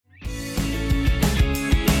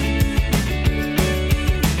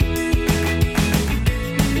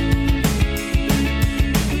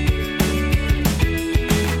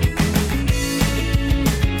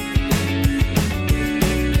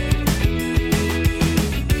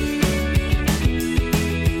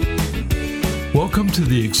Welcome to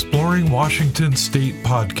the Exploring Washington State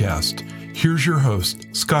podcast. Here's your host,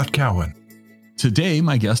 Scott Cowan. Today,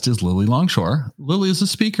 my guest is Lily Longshore. Lily is a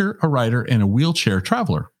speaker, a writer, and a wheelchair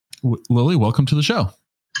traveler. Lily, welcome to the show.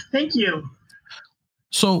 Thank you.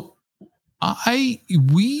 So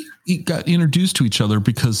we got introduced to each other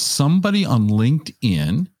because somebody on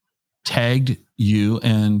LinkedIn tagged you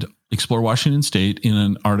and Explore Washington State in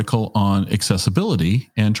an article on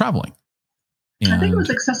accessibility and traveling. And I think it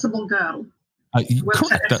was Accessible Go.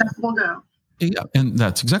 Correct. Accessible Go. Yeah, and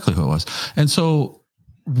that's exactly who it was. And so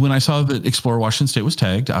when I saw that Explore Washington State was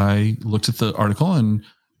tagged, I looked at the article and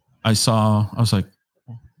I was like,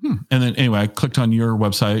 And then anyway, I clicked on your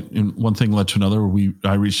website and one thing led to another.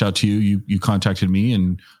 I reached out to you, you contacted me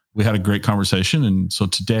and we had a great conversation. And so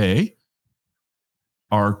today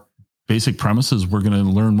our basic premise is we're going to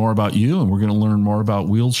learn more about you and we're going to learn more about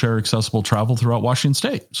wheelchair accessible travel throughout Washington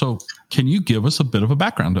State. So can you give us a bit of a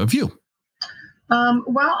background of you?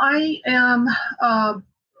 Well, I am a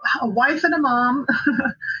wife and a mom,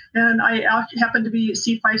 and I happen to be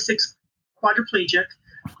C5-6 quadriplegic.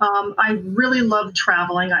 I really love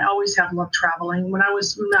traveling. I always have loved traveling. When I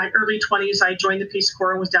was in my early 20s, I joined the Peace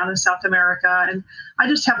Corps and was down in South America, and I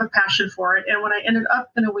just have a passion for it. And when I ended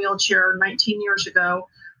up in a wheelchair 19 years ago,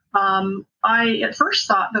 I at first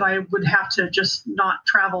thought that I would have to just not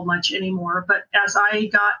travel much anymore. But as I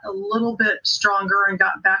got a little bit stronger and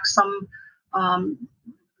got back some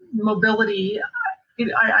mobility,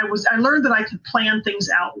 I learned that I could plan things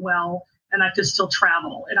out well and I could still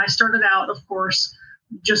travel. And I started out, of course,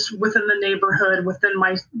 just within the neighborhood, within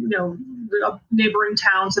my, neighboring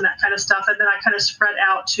towns and that kind of stuff. And then I kind of spread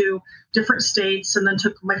out to different states and then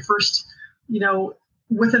took my first,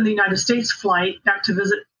 within the United States flight back to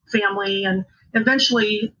visit family. And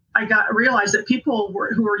eventually I realized that people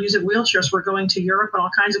who were using wheelchairs were going to Europe and all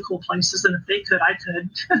kinds of cool places. And if they could, I could.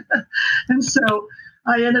 And so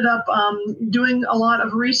I ended up doing a lot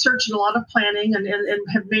of research and a lot of planning and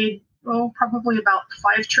have made, probably about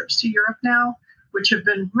 5 trips to Europe now, which have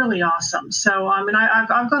been really awesome. So, and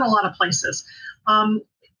I've gone a lot of places.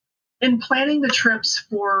 In planning the trips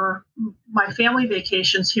for my family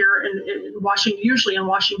vacations here in Washington, usually in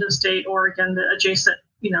Washington State, Oregon, the adjacent,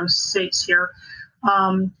 states here,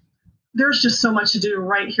 there's just so much to do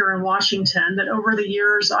right here in Washington that over the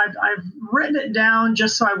years I've written it down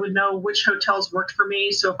just so I would know which hotels worked for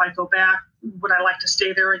me. So if I go back, would I like to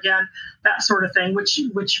stay there again? That sort of thing, which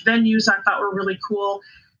venues I thought were really cool.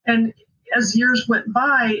 And as years went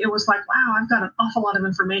by, it was like, wow, I've got an awful lot of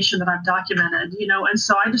information that I've documented, and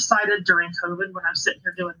so I decided during COVID when I was sitting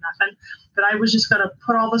here doing nothing that I was just going to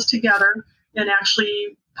put all this together and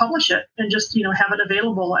actually publish it and just, have it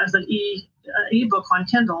available as an ebook on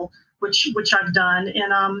Kindle, which I've done.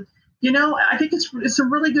 And, I think it's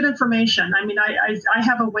some really good information. I mean, I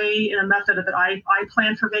have a way and a method that I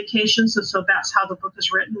plan for vacations. And so that's how the book is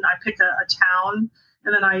written. I pick a town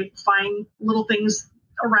and then I find little things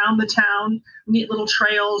around the town, neat little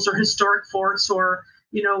trails or historic forts or,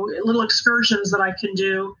 little excursions that I can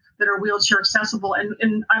do that are wheelchair accessible.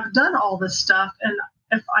 And I've done all this stuff. And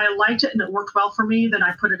if I liked it and it worked well for me, then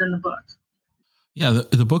I put it in the book. Yeah,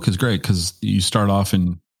 the book is great because you start off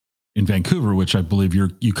in Vancouver, which I believe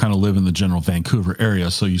you kind of live in the general Vancouver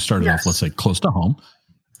area. So you started off, let's say, close to home.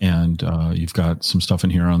 And you've got some stuff in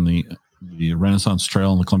here on the Renaissance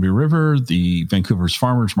Trail and the Columbia River, the Vancouver's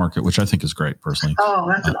Farmers Market, which I think is great personally. Oh,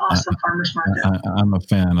 that's an awesome farmers market. I'm a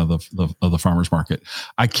fan of the farmers market.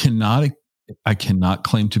 I cannot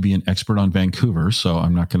claim to be an expert on Vancouver, so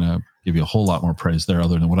I'm not going to give you a whole lot more praise there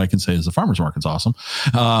other than what I can say is the farmers market's awesome.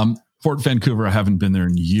 Fort Vancouver, I haven't been there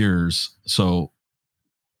in years. So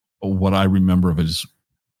what I remember of it is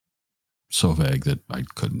so vague that I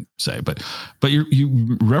couldn't say, but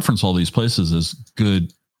you reference all these places as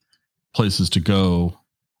good places to go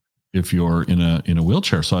if you're in a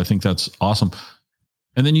wheelchair. So I think that's awesome.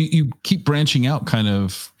 And then you keep branching out kind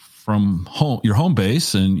of from your home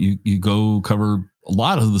base and you go cover a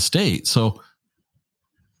lot of the state. So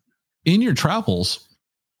in your travels,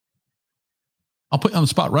 I'll put you on the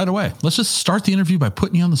spot right away. Let's just start the interview by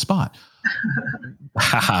putting you on the spot.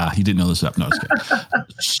 You didn't know this up. No, it's good.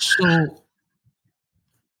 So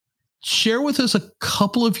share with us a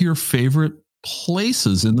couple of your favorite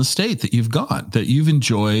places in the state that you've gone, that you've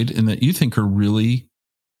enjoyed, and that you think are really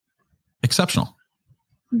exceptional.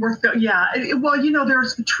 Yeah. Well,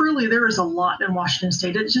 there is a lot in Washington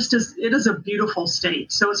State. It is a beautiful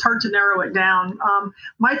state. So it's hard to narrow it down.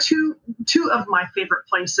 My two of my favorite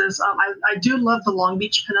places, I do love the Long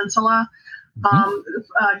Beach Peninsula.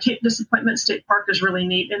 Cape Disappointment State Park is really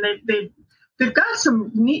neat. And they've they've got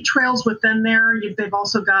some neat trails within there. They've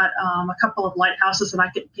also got a couple of lighthouses, and I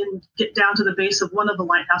can get down to the base of one of the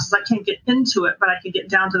lighthouses. I can't get into it, but I can get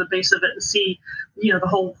down to the base of it and see, the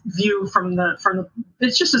whole view from the.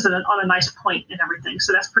 It's just on a nice point and everything.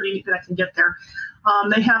 So that's pretty neat that I can get there.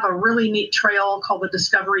 They have a really neat trail called the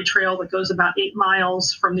Discovery Trail that goes about 8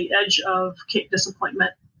 miles from the edge of Cape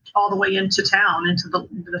Disappointment all the way into town, into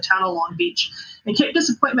the town of Long Beach. And Cape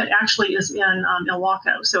Disappointment actually is in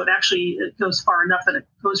Ilwaco, so it goes far enough that it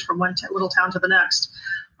goes from one little town to the next.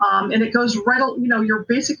 And it goes right, you're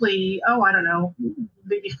basically, I don't know,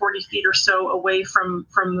 maybe 40 feet or so away from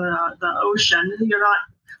the ocean. You're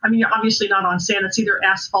obviously not on sand. It's either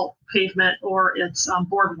asphalt pavement or it's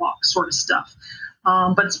boardwalk sort of stuff.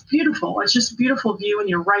 But it's beautiful. It's just a beautiful view, and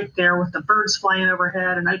you're right there with the birds flying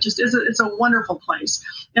overhead. And it's a wonderful place.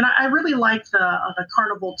 And I really like the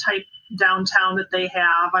carnival type downtown that they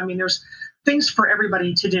have. I mean, there's things for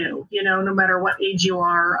everybody to do, no matter what age you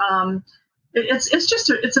are.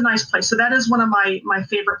 It's a nice place. So that is one of my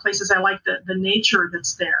favorite places. I like the nature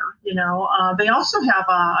that's there. They also have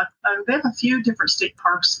they have a few different state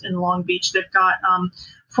parks in Long Beach. They've got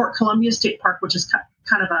Fort Columbia State Park, which is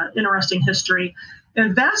kind of an interesting history.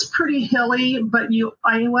 And that's pretty hilly, but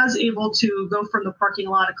I was able to go from the parking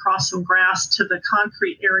lot across some grass to the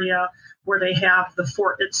concrete area where they have the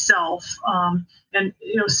fort itself, and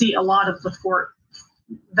see a lot of the fort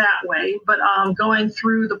that way. But going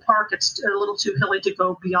through the park, it's a little too hilly to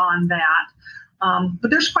go beyond that. But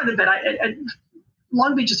there's quite a bit.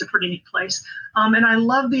 Long Beach is a pretty neat place, and I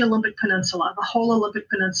love the Olympic Peninsula, the whole Olympic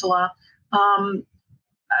Peninsula.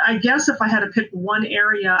 I guess if I had to pick one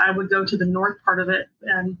area, I would go to the north part of it,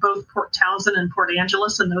 and both Port Townsend and Port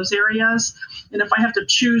Angeles and those areas. And if I have to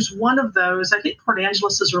choose one of those, I think Port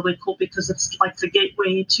Angeles is really cool because it's like the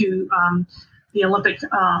gateway to the Olympic,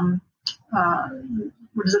 the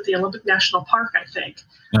Olympic National Park, I think.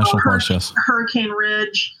 National Park, yes. Hurricane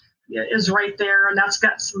Ridge is right there, and that's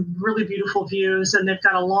got some really beautiful views, and they've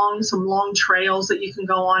got some long trails that you can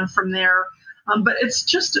go on from there. But it's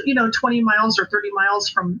just, 20 miles or 30 miles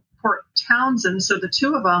from Port Townsend. So the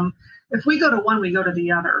two of them, if we go to one, we go to the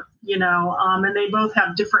other, and they both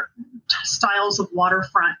have different styles of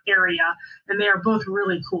waterfront area, and they are both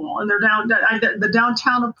really cool. And they're the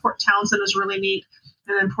downtown of Port Townsend is really neat.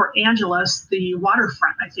 And then Port Angeles, the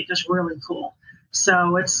waterfront, I think, is really cool.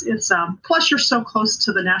 So it's plus you're so close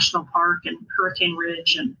to the national park and Hurricane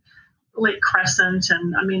Ridge and Lake Crescent.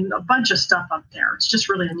 And a bunch of stuff up there. It's just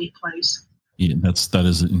really a neat place. Yeah, that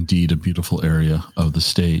is indeed a beautiful area of the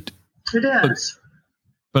state. It is.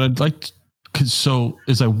 But I'd like so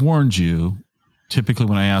as I warned you, typically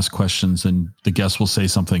when I ask questions, then the guest will say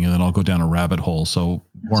something and then I'll go down a rabbit hole. So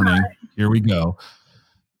warning, right. Here we go.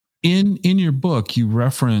 In your book, you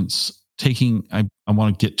reference taking, I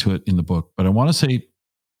want to get to it in the book, but I want to say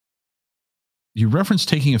you reference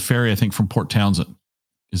taking a ferry, I think, from Port Townsend.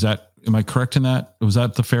 Am I correct in that? Was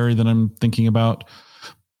that the ferry that I'm thinking about?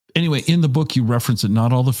 Anyway, in the book, you reference that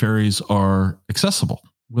not all the ferries are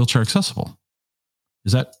wheelchair accessible.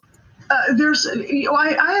 Is that?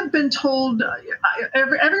 I have been told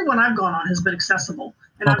everyone I've gone on has been accessible,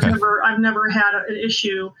 and okay. I've never had an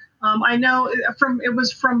issue. I know it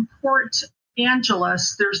was from Port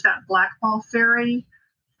Angeles. There's that Blackball ferry.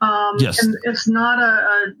 Yes. And it's not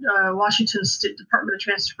a Washington State Department of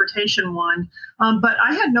Transportation one, but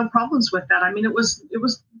I had no problems with that. It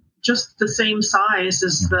was just the same size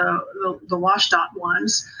as the WashDOT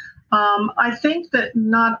ones. I think that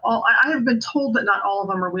I have been told that not all of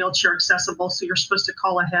them are wheelchair accessible, so you're supposed to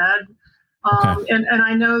call ahead. Okay. And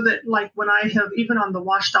I know that, like, when I have, even on the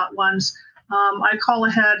WashDOT ones, I call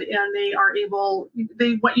ahead and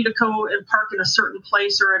they want you to go and park in a certain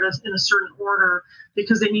place or in a certain order,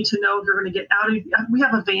 because they need to know if you're going to get out of. We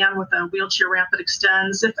have a van with a wheelchair ramp that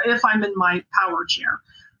extends if I'm in my power chair.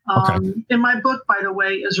 Okay. And my book, by the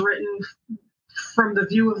way, is written from the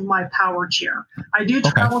view of my power chair. I do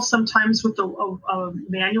travel sometimes with a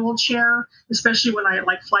manual chair, especially when I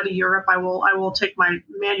fly to Europe. I will take my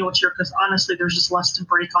manual chair because honestly, there's just less to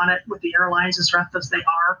break on it with the airlines, as rough as they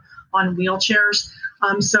are on wheelchairs.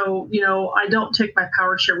 So I don't take my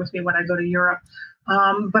power chair with me when I go to Europe.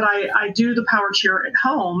 But I do the power chair at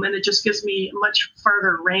home, and it just gives me much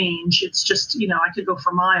farther range. It's just, I could go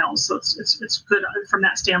for miles. So it's good from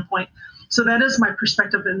that standpoint. So that is my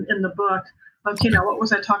perspective in the book. Okay, now what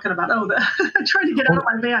was I talking about? Trying to get out of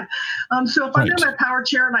my van. So if I'm in my power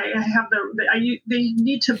chair and I have they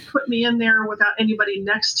need to put me in there without anybody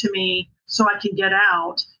next to me so I can get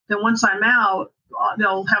out. Then once I'm out,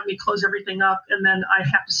 they'll have me close everything up, and then I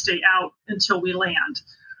have to stay out until we land.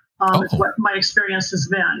 Is what my experience has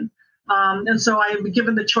been. And so I'm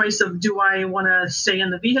given the choice of, do I want to stay in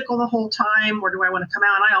the vehicle the whole time, or do I want to come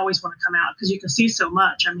out? And I always want to come out because you can see so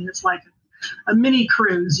much. I mean, it's like a mini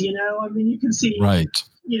cruise, I mean, you can see, right.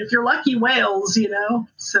 If you're lucky, whales,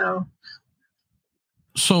 so.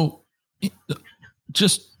 So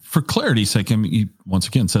just for clarity's sake, I mean, you once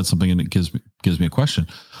again said something and it gives me a question.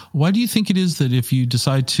 Why do you think it is that if you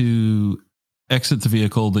decide to exit the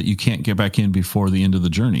vehicle that you can't get back in before the end of the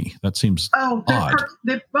journey? That seems odd.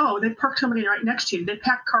 They park somebody right next to you. They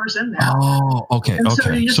pack cars in there. Oh, okay. And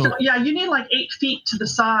okay. So you need like 8 feet to the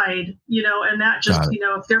side, and that just,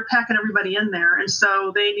 if they're packing everybody in there. And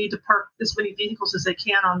so they need to park as many vehicles as they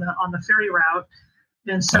can on the ferry route.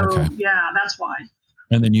 And so, that's why.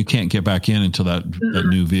 And then you can't get back in until that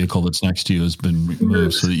new vehicle that's next to you has been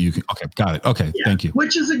removed so that you can. Okay, got it. Okay, thank you.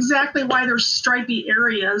 Which is exactly why there's stripy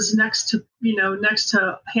areas next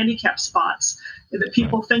to handicap spots that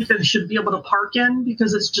people think that they should be able to park in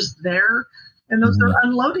because it's just there. And those are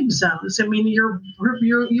unloading zones. I mean,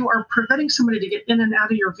 you are preventing somebody to get in and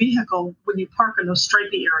out of your vehicle when you park in those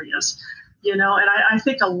stripy areas. And I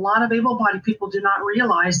think a lot of able-bodied people do not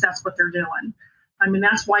realize that's what they're doing. I mean,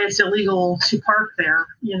 that's why it's illegal to park there,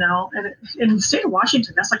 and in the state of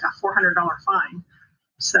Washington, that's like a $400 fine.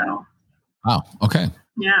 So. Wow. Okay.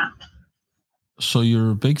 Yeah. So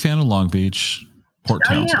you're a big fan of Long Beach, Port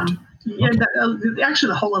Townsend. I am. Yeah. Actually,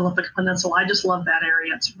 the whole Olympic Peninsula. I just love that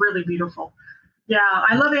area. It's really beautiful. Yeah.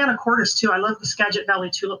 I love Anacortes too. I love the Skagit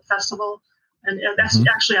Valley Tulip Festival. And that's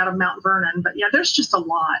actually out of Mount Vernon. But there's just a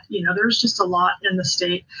lot, there's just a lot in the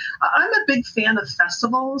state. I'm a big fan of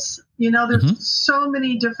festivals. There's so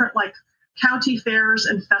many different like county fairs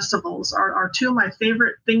and festivals are two of my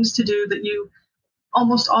favorite things to do that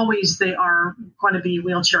almost always they are going to be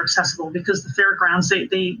wheelchair accessible because the fairgrounds,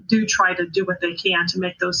 they do try to do what they can to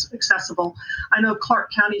make those accessible. I know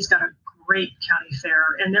Clark County's got a great county fair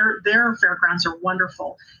and their fairgrounds are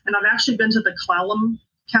wonderful. And I've actually been to the Clallam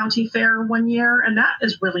County Fair one year, and that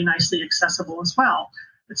is really nicely accessible as well.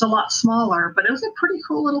 It's a lot smaller, but it was a pretty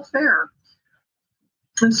cool little fair.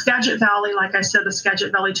 In Skagit Valley, like I said, the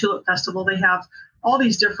Skagit Valley Tulip Festival, they have all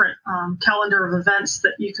these different calendar of events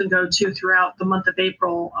that you can go to throughout the month of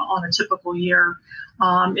April on a typical year.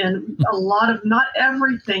 And a lot of, not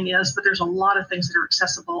everything is, but there's a lot of things that are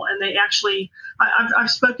accessible. And they actually, I've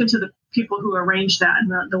spoken to the people who arranged that,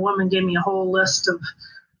 and the woman gave me a whole list of,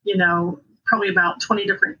 probably about 20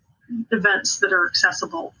 different events that are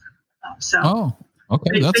accessible.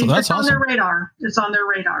 Okay. That's it's awesome. On their radar. It's on their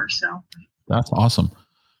radar. So that's awesome.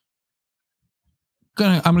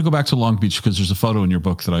 I'm going to go back to Long Beach because there's a photo in your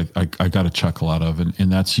book that I got a chuckle out of.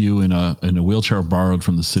 And that's you in a wheelchair borrowed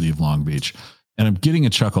from the city of Long Beach. And I'm getting a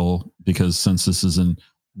chuckle because since this is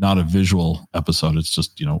not a visual episode, it's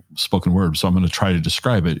just, spoken word. So I'm going to try to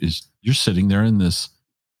describe it. Is you're sitting there in this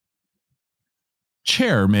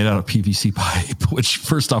chair made out of PVC pipe, which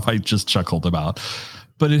first off, I just chuckled about,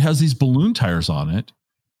 but it has these balloon tires on it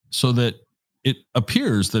so that it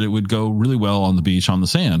appears that it would go really well on the beach on the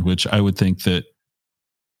sand, which I would think that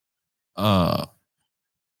a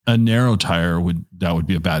narrow tire would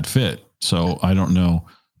be a bad fit. So I don't know,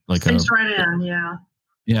 like Sinks right in. Yeah.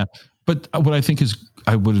 Yeah. But what I think is,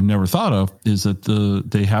 I would have never thought of is that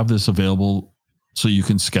they have this available so you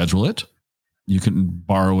can schedule it. You can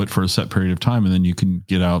borrow it for a set period of time and then you can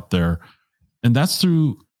get out there, and that's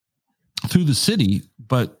through the city,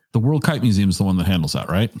 but the World Kite Museum is the one that handles that,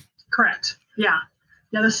 right? Correct. Yeah.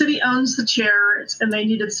 Yeah. The city owns the chair and they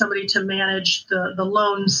needed somebody to manage the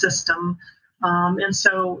loan system. And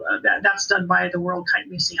so that's done by the World Kite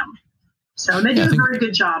Museum. So they do a very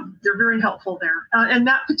good job. They're very helpful there. And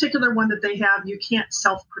that particular one that they have, you can't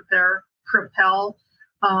self-propel.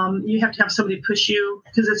 You have to have somebody push you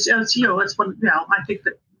because it's one, I think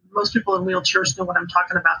that most people in wheelchairs know what I'm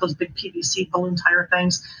talking about, those big PVC balloon tire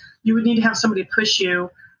things. You would need to have somebody push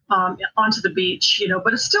you onto the beach,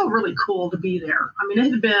 but it's still really cool to be there. I mean,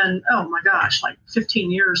 it had been, oh my gosh, like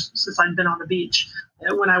 15 years since I'd been on the beach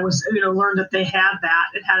when I was, learned that they had that,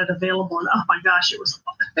 it had it available. And oh my gosh, it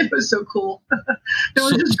was so cool. It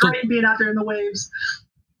was just great being out there in the waves.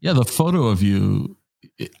 Yeah. The photo of you,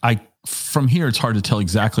 from here, it's hard to tell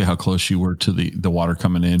exactly how close you were to the water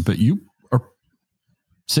coming in, but you are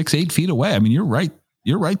 6-8 feet away. I mean, you're right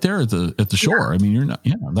there at the shore. Yeah. I mean, you're not,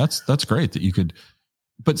 that's great that you could,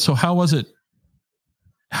 but so how was it?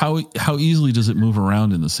 How easily does it move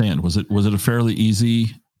around in the sand? Was it a fairly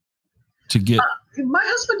easy to get? My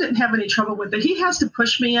husband didn't have any trouble with it. He has to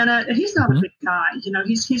push me in it, and he's not a big guy.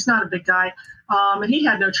 He's not a big guy, and he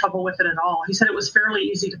had no trouble with it at all. He said it was fairly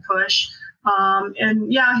easy to push.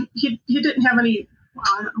 And yeah, he didn't have any,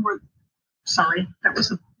 sorry, that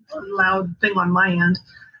was a loud thing on my end.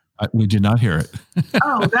 We did not hear it.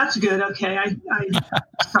 Oh, that's good. Okay, I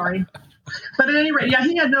sorry. But at any rate, yeah,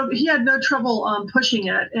 he had no trouble pushing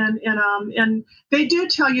it, and they do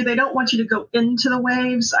tell you they don't want you to go into the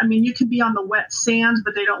waves. I mean, you can be on the wet sand,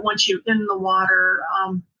 but they don't want you in the water.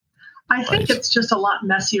 I think it's just a lot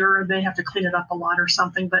messier. They have to clean it up a lot or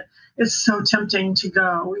something. But it's so tempting to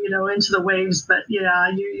go, into the waves. But yeah,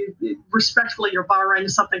 you respectfully, you're borrowing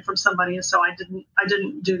something from somebody, and so I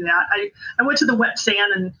didn't do that. I went to the wet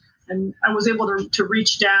sand and I was able to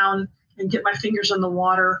reach down and get my fingers in the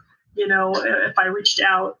water. If I reached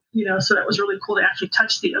out, so that was really cool to actually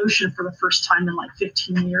touch the ocean for the first time in like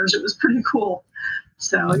 15 years. It was pretty cool.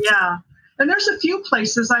 So, yeah. And there's a few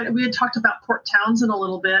places. We had talked about Port Townsend a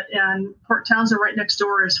little bit, and Port Townsend right next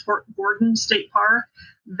door is Fort Gordon State Park.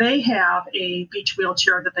 They have a beach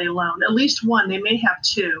wheelchair that they loan, at least one. They may have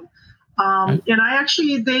two. And I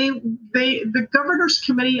actually, the Governor's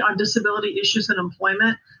Committee on Disability Issues and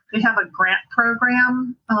Employment, they have a grant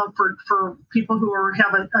program for people who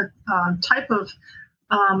have a type of,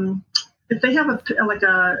 if they have a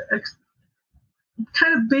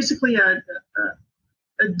kind of basically a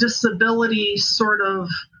disability sort of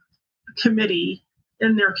committee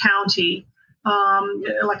in their county,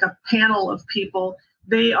 like a panel of people,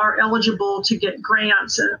 they are eligible to get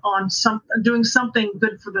grants on doing something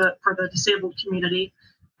good for the disabled community.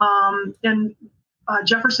 And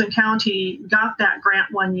Jefferson County got that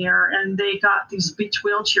grant one year, and they got these beach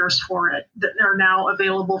wheelchairs for it that are now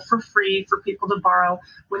available for free for people to borrow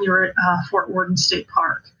when you're at Fort Worden State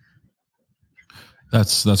Park.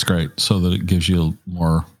 That's great. So that it gives you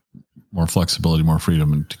more flexibility, more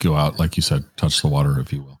freedom, and to go out, like you said, touch the water,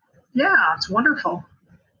 if you will. Yeah, it's wonderful.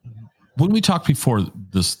 When we talked before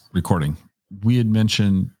this recording, we had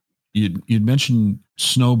mentioned you'd mentioned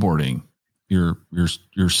snowboarding. Your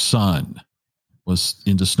son was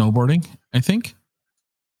into snowboarding, I think.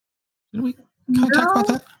 Did we talk about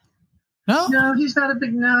that? No, he's not a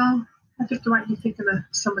big no. I think you might be thinking of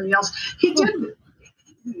somebody else. He did.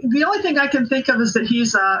 The only thing I can think of is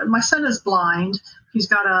that my son is blind. He's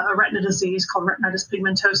got a retina disease called retinitis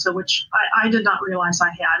pigmentosa, which I did not realize I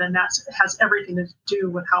had, and that has everything to do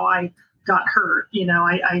with how I got hurt.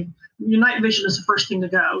 Night vision is the first thing to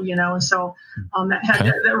go, and so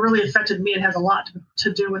that really affected me and has a lot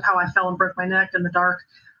to do with how I fell and broke my neck in the dark.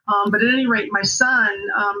 But at any rate, my son,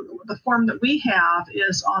 the form that we have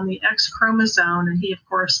is on the X chromosome, and he, of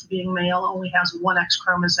course, being male, only has one X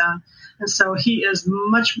chromosome, and so he is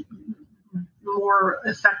much more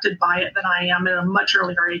affected by it than I am at a much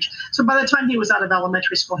earlier age. So by the time he was out of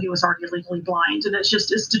elementary school, he was already legally blind, and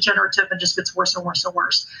it's degenerative and just gets worse and worse and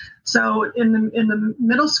worse. So in the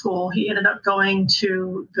middle school, he ended up going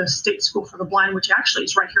to the State School for the Blind, which actually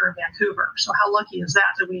is right here in Vancouver. So how lucky is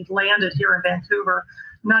that we landed here in Vancouver,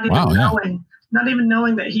 not even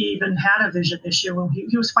knowing that he even had a vision issue when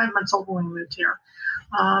he was 5 months old when we moved here.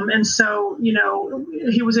 And so,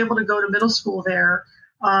 he was able to go to middle school there.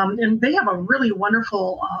 And they have a really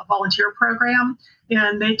wonderful volunteer program,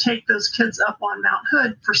 and they take those kids up on Mount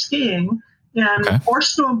Hood for skiing or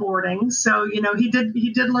snowboarding. So, he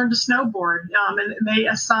did learn to snowboard, and they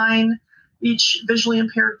assign each visually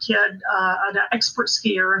impaired kid an expert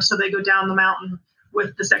skier. So they go down the mountain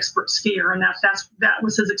with this expert skier, and that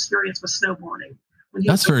was his experience with snowboarding.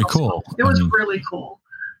 That's very cool. It was really cool.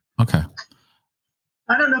 Okay.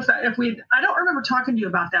 I don't know I don't remember talking to you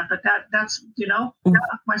about that, but that's,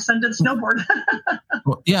 my son did snowboard.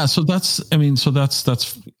 Well, yeah. So that's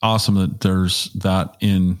awesome that there's that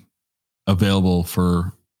available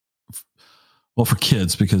for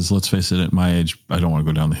kids, because let's face it, at my age, I don't want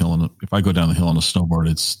to go down the hill. And if I go down the hill on a snowboard,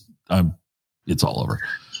 it's all over.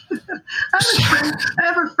 I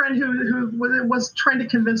have a friend who was trying to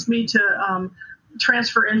convince me to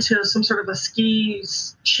transfer into some sort of a ski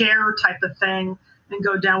chair type of thing and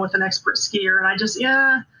go down with an expert skier. And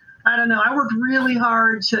I don't know. I worked really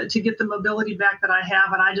hard to get the mobility back that I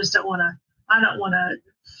have, and I just don't want to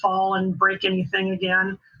fall and break anything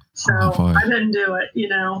again. So I didn't do it,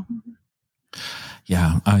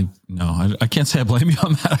 Yeah, I can't say I blame you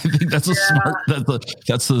on that. I think that's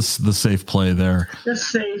that's the safe play there. It's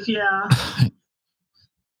safe, yeah.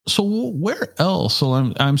 So where else? So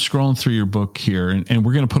I'm scrolling through your book here, and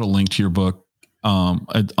we're going to put a link to your book on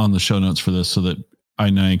the show notes for this, so that I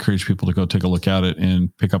encourage people to go take a look at it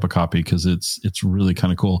and pick up a copy, because it's really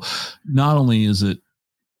kind of cool. Not only is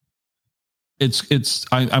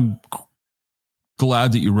I'm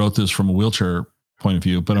glad that you wrote this from a wheelchair point of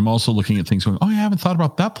view, but I'm also looking at things going, I haven't thought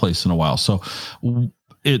about that place in a while. So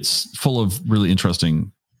it's full of really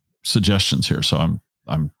interesting suggestions here. So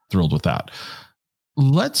I'm thrilled with that.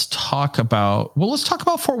 let's talk about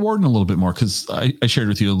Fort Worden a little bit more, because I shared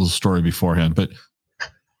with you a little story beforehand, but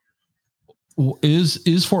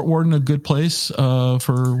is Fort Worden a good place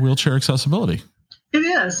for wheelchair accessibility? It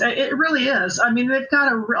is. It really is. I mean, they've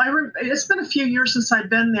got it's been a few years since I've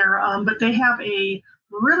been there, but they have a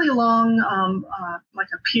really long, like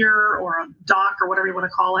a pier or a dock or whatever you want to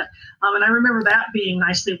call it. And I remember that being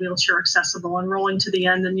nicely wheelchair accessible and rolling to the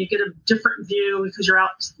end, and you get a different view because you're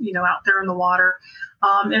out there in the water.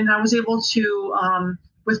 And I was able to,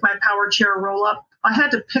 with my power chair roll up, I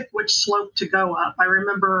had to pick which slope to go up. I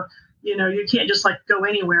remember, you can't just like go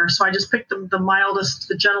anywhere. So I just picked the mildest,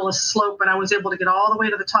 the gentlest slope, and I was able to get all the way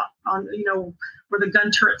to the top on, where the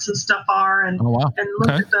gun turrets and stuff are, and look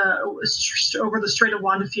at over the Strait of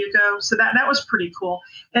Juan de Fuca. So that was pretty cool.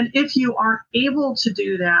 And if you aren't able to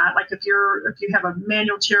do that, like if you have a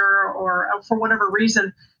manual chair or for whatever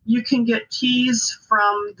reason, you can get keys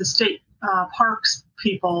from the state parks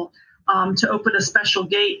people to open a special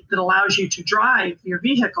gate that allows you to drive your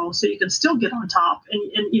vehicle, so you can still get on top, and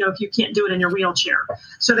if you can't do it in your wheelchair.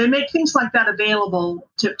 So they make things like that available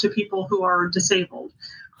to people who are disabled.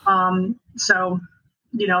 So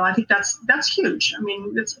I think that's huge. I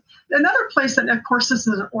mean, it's another place that, of course, this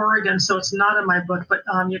is in Oregon, so it's not in my book, but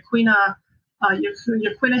Yaquina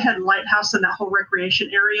Head Lighthouse and that whole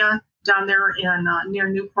recreation area down there in near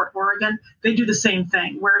Newport, Oregon, they do the same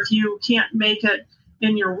thing, where if you can't make it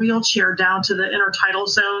in your wheelchair down to the intertidal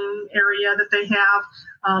zone area that they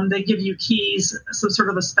have, they give you keys, some sort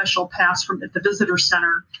of a special pass at the visitor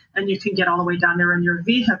center, and you can get all the way down there in your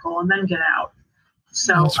vehicle and then get out.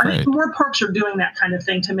 So I think more parks are doing that kind of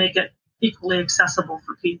thing to make it equally accessible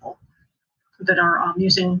for people that are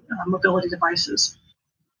using mobility devices.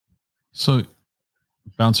 So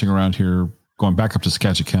bouncing around here, going back up to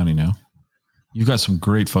Skagit County now, you've got some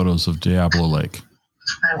great photos of Diablo Lake.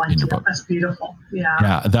 I like it. That's beautiful. Yeah.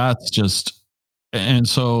 Yeah, that's just, and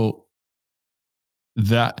so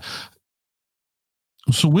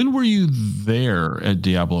when were you there at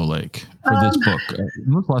Diablo Lake for this book?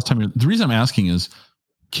 When was the last time? The reason I'm asking is,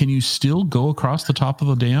 can you still go across the top of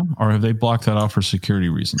the dam, or have they blocked that off for security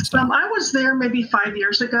reasons? I was there maybe 5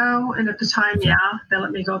 years ago, and at the time, they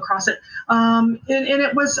let me go across it. And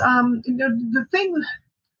it was the thing.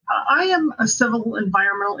 I am a civil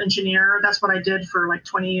environmental engineer. That's what I did for like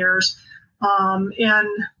 20 years. And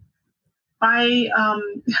I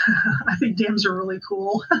think dams are really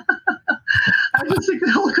cool. I just think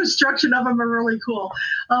the whole construction of them are really cool.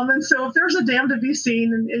 And so if there's a dam to be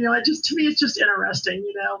seen, and to me, it's just interesting,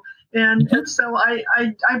 And so I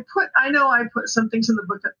put some things in the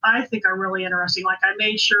book that I think are really interesting. Like I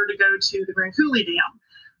made sure to go to the Grand Coulee Dam.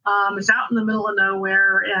 It's out in the middle of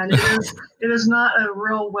nowhere, and it is not a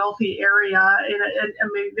real wealthy area. And I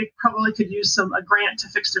mean, they probably could use a grant to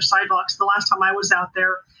fix their sidewalks. The last time I was out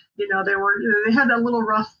there, they had that little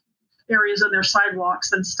rough areas in their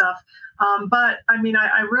sidewalks and stuff. But I mean,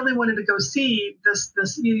 I really wanted to go see this.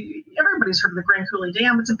 Everybody's heard of the Grand Coulee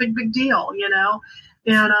Dam. It's a big deal,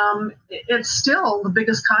 And it's still the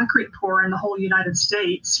biggest concrete pour in the whole United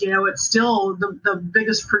States. It's still the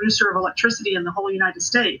biggest producer of electricity in the whole United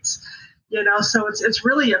States. So it's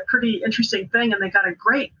really a pretty interesting thing, and they got a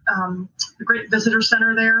great visitor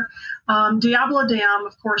center there. Diablo Dam,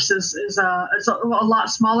 of course, is a lot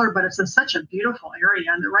smaller, but it's in such a beautiful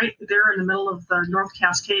area, and right there in the middle of the North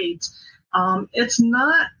Cascades. It's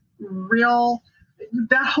not real.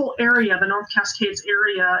 That whole area, the North Cascades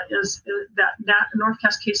area, is that North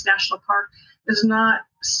Cascades National Park is not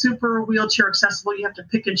super wheelchair accessible. You have to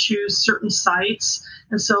pick and choose certain sites.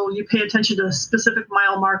 And so you pay attention to a specific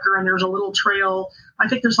mile marker, and there's a little trail. I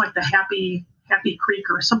think there's like the Happy Creek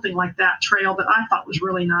or something like that trail that I thought was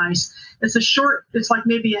really nice. It's like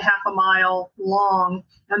maybe a half a mile long,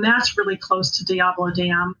 and that's really close to Diablo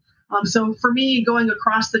Dam. So for me, going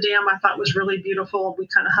across the dam, I thought was really beautiful. We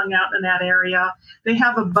kind of hung out in that area. They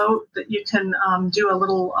have a boat that you can do a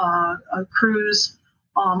little a cruise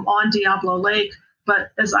on Diablo Lake.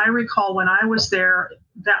 But as I recall, when I was there,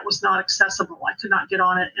 that was not accessible. I could not get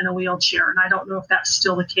on it in a wheelchair, and I don't know if that's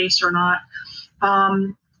still the case or not.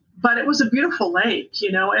 But it was a beautiful lake,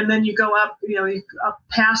 and then you go up, up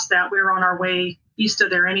past that. We were on our way east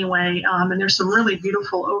of there anyway, and there's some really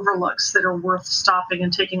beautiful overlooks that are worth stopping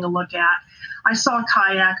and taking a look at. I saw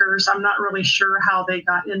kayakers. I'm not really sure how they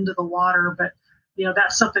got into the water, but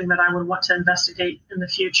that's something that I would want to investigate in the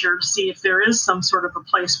future to see if there is some sort of a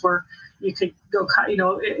place where you could go,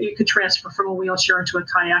 you could transfer from a wheelchair into a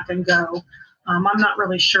kayak and go. I'm not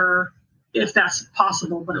really sure if that's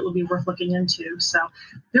possible, but it would be worth looking into. So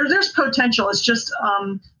there's potential. It's just,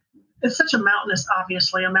 it's such a mountainous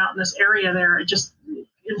area there.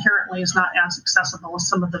 inherently is not as accessible as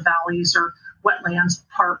some of the valleys or wetlands,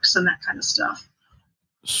 parks, and that kind of stuff.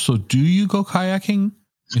 So do you go kayaking?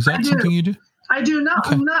 Is that something you do? I do not.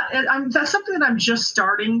 Okay. That's something that I'm just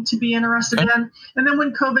starting to be interested in. And then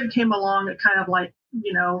when COVID came along, it kind of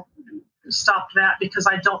stopped that because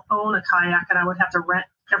I don't own a kayak and I would have to rent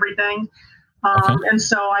everything. And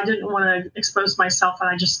so I didn't want to expose myself, and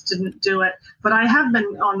I just didn't do it. But I have been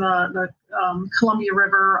on the Columbia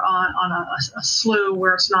River on a slough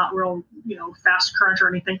where it's not real, fast current or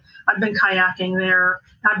anything. I've been kayaking there.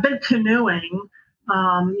 I've been canoeing.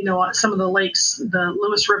 Some of the lakes, the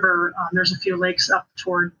Lewis River, there's a few lakes up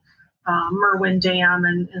toward Merwin Dam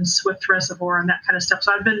and Swift Reservoir and that kind of stuff.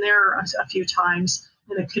 So I've been there a few times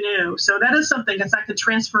in a canoe. So that is something that I could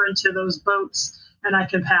transfer into those boats and I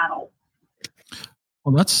can paddle.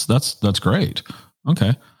 Well, that's great.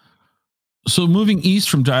 Okay. So moving east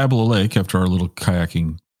from Diablo Lake after our little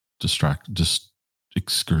kayaking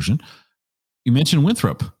excursion, you mentioned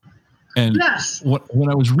Winthrop. And yes. When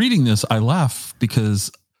I was reading this, I laughed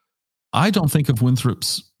because I don't think of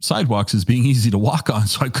Winthrop's sidewalks as being easy to walk on.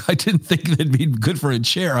 So I didn't think it'd be good for a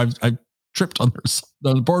chair. I tripped on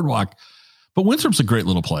the boardwalk. But Winthrop's a great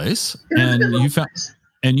little place. And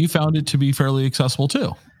you found it to be fairly accessible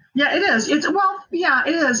too. Yeah, it is. It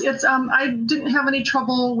is. It's I didn't have any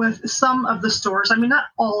trouble with some of the stores. I mean,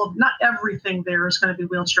 not everything there is going to be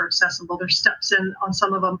wheelchair accessible. There's steps in on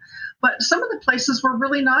some of them, but some of the places were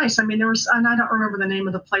really nice. I mean, there was, and I don't remember the name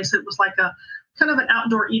of the place. It was like a kind of an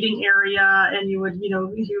outdoor eating area, and you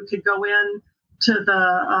could go in to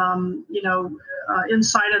the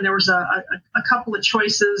inside, and there was a couple of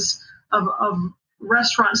choices of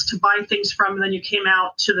restaurants to buy things from, and then you came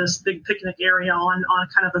out to this big picnic area on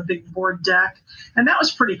kind of a big board deck, and that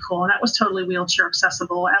was pretty cool, and that was totally wheelchair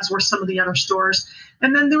accessible, as were some of the other stores.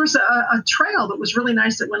 And then there was a trail that was really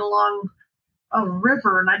nice that went along a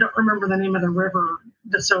river, and I don't remember the name of the river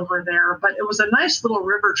that's over there, but it was a nice little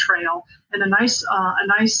river trail and a nice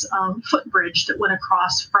footbridge that went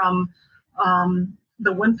across from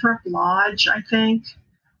the Winthrop Lodge. I think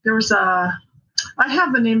there was I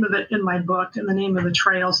have the name of it in my book and the name of the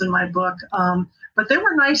trails in my book. But they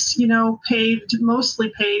were nice, paved,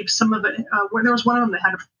 mostly paved. Some of it, where there was one of them that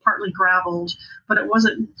had partly graveled, but it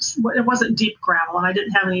wasn't deep gravel, and I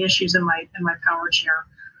didn't have any issues in my power chair.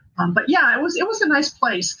 But yeah, it was a nice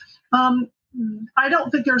place. I don't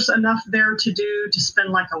think there's enough there to spend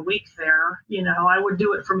like a week there. I would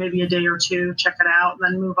do it for maybe a day or two, check it out,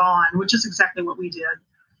 and then move on, which is exactly what we did.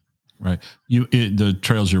 Right. The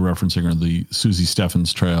trails you're referencing are the Susie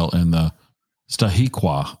Steffens Trail and the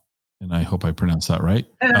Stahiqua, and I hope I pronounced that right.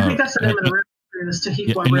 And I think that's the name of the river, the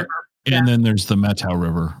Stahiqua River. And then there's the Methow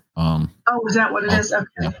River. Is that what it is? Okay.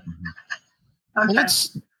 Yeah. Okay. Well,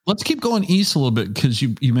 let's keep going east a little bit, because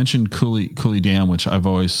you mentioned Cooley Dam, which I've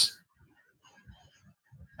always,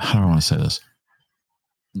 how do I want to say this?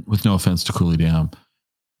 With no offense to Cooley Dam,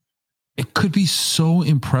 it could be so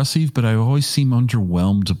impressive, but I always seem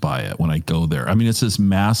underwhelmed by it when I go there. I mean, it's this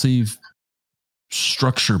massive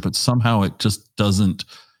structure, but somehow it just doesn't.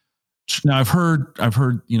 Now I've heard,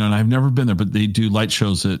 and I've never been there, but they do light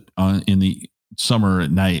shows in the summer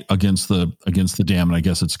at night against the dam, and I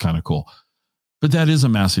guess it's kind of cool. But that is a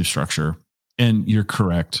massive structure, and you're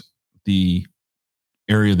correct. The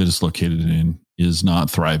area that it's located in is not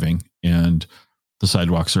thriving, and the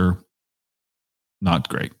sidewalks are not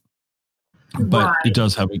great. But right. it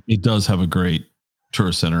does have a great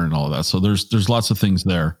tourist center and all of that. So there's lots of things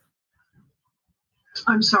there.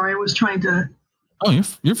 I'm sorry, I was trying to. Oh,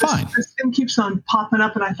 you're fine. This thing keeps on popping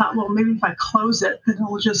up, and I thought, well, maybe if I close it, then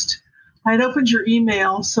it'll just. I had opened your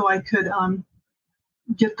email so I could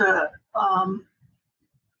get the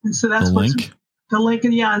and so that's the link. The link,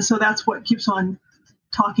 and so that's what keeps on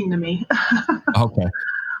talking to me. Okay.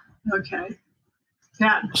 Okay.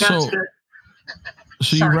 That's good.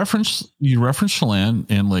 So you referenced Chelan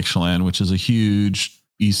and Lake Chelan, which is a huge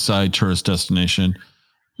East Side tourist destination.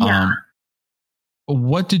 Yeah.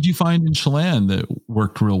 What did you find in Chelan that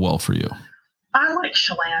worked real well for you? I like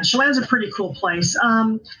Chelan. Chelan's a pretty cool place.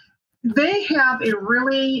 They have a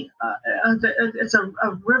really it's a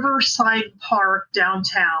riverside park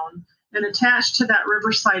downtown, and attached to that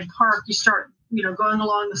riverside park, you start going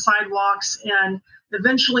along the sidewalks, and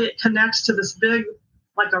eventually it connects to this big,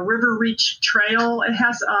 like a river reach trail. It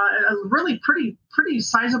has a really pretty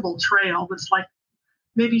sizable trail that's like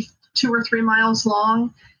maybe 2 or 3 miles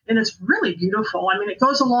long, and it's really beautiful. I mean, it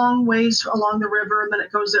goes a long ways along the river, and then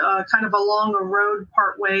it goes kind of along a road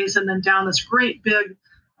part ways, and then down this great big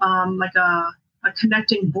like a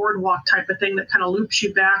connecting boardwalk type of thing that kind of loops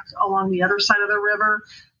you back along the other side of the river.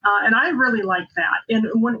 And I really liked that. And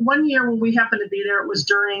one year when we happened to be there, it was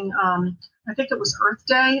during, I think it was Earth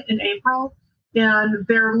Day in April. And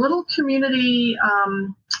their little community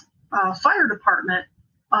fire department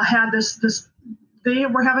had they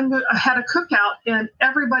were had a cookout, and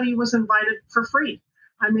everybody was invited for free.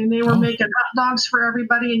 I mean, they were making hot dogs for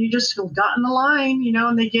everybody, and you just got in the line,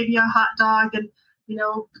 and they gave you a hot dog and,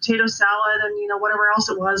 potato salad and, whatever else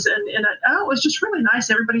it was. And it was just really nice.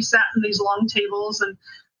 Everybody sat in these long tables, and,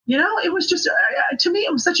 it was just, to me,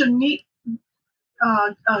 it was such a neat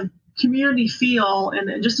community feel,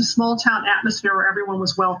 and just a small town atmosphere where everyone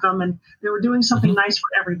was welcome, and they were doing something nice for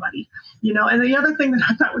everybody, And the other thing that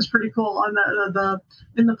I thought was pretty cool, on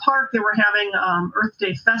in the park, they were having Earth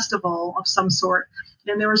Day festival of some sort,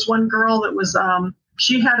 and there was one girl that was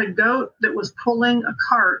she had a goat that was pulling a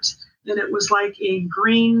cart, and it was like a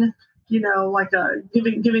green, like a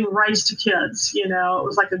giving rice to kids, it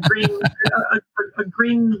was like a green a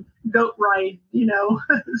green goat ride,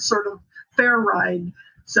 sort of fair ride.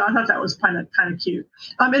 So I thought that was kind of cute.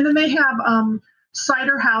 And then they have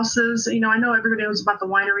cider houses. I know everybody knows about the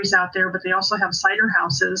wineries out there, but they also have cider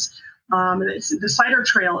houses. And the cider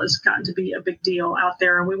trail has gotten to be a big deal out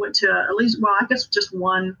there. And we went to at least, I guess just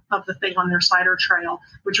one of the thing on their cider trail,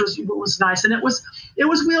 which was nice. And it was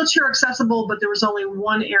wheelchair accessible, but there was only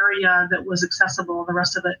one area that was accessible. The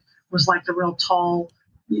rest of it was like the real tall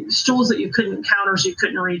stools that counters you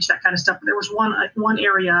couldn't reach, that kind of stuff. But there was one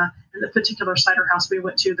area in the particular cider house we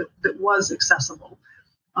went to that was accessible.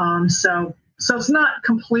 So it's not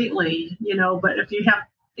completely, but if you have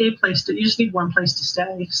a place you just need one place to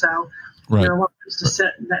stay. So right. One place to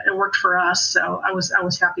sit, and it worked for us. So I was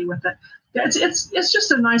happy with it. Yeah, it's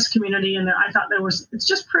just a nice community, and I thought it's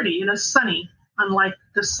just pretty and it's sunny, unlike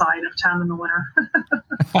this side of town in the winter.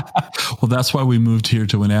 Well, that's why we moved here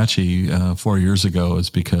to Wenatchee 4 years ago, is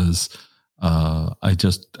because I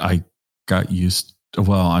got used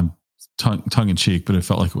to, I'm tongue in cheek, but it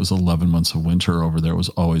felt like it was 11 months of winter over there. It was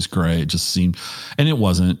always gray. It just seemed, and it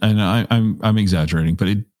wasn't, and I'm exaggerating, but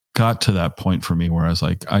it got to that point for me where I was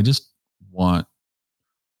like, I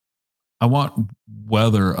want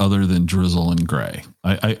weather other than drizzle and gray.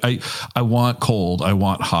 I want cold. I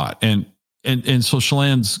want hot. And so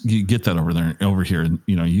Chelan's, you get that over here. And,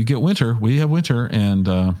 you get winter, we have winter,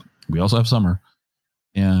 and we also have summer.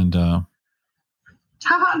 And how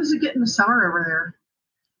hot does it get in the summer over there?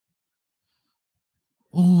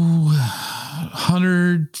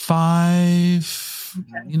 105,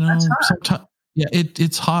 okay. That's hot. Sometimes, yeah,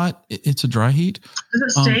 it's hot. It's a dry heat. Does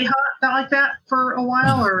it stay hot like that for a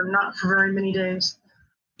while, or not for very many days?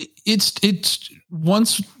 It's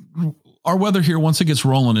once our weather here, once it gets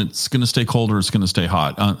rolling, it's going to stay cold or it's going to stay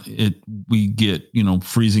hot. We get,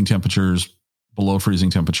 freezing temperatures, below freezing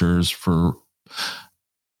temperatures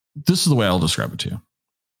this is the way I'll describe it to you.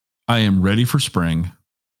 I am ready for spring.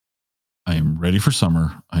 I am ready for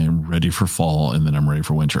summer. I am ready for fall. And then I'm ready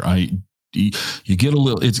for winter. You get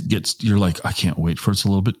you're like, I can't wait for it's a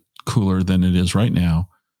little bit cooler than it is right now.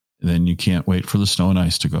 And then you can't wait for the snow and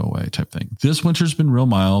ice to go away type thing. This winter's been real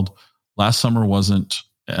mild. Last summer wasn't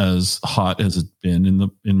as hot as it's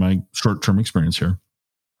been in my short-term experience here,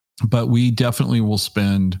 but we definitely will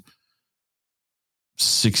spend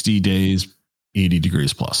 60 days, 80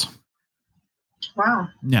 degrees plus. Wow.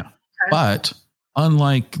 Yeah. Okay. But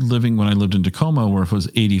unlike when I lived in Tacoma, where if it was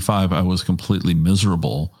 85, I was completely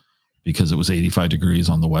miserable because it was 85 degrees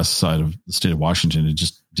on the west side of the state of Washington. It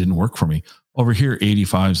just didn't work for me. Over here,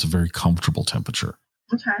 85 is a very comfortable temperature.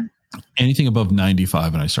 Okay. Anything above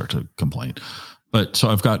 95 and I start to complain. But so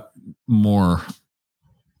I've got more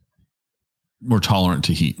tolerant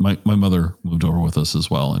to heat. My mother moved over with us as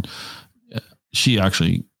well, and she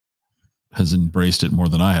actually has embraced it more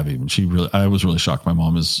than I have. Even I was really shocked. My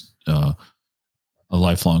mom is a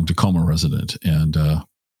lifelong Tacoma resident, and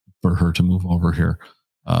for her to move over here,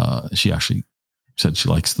 she actually said she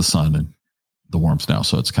likes the sun and the warmth now,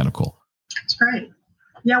 so it's kind of cool. That's great.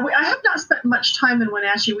 Yeah, I have not spent much time in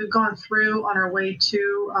Wenatchee. We've gone through on our way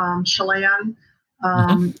to Chelan, but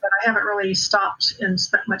I haven't really stopped and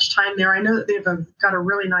spent much time there. I know that they've got a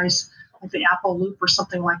really nice, like the Apple Loop or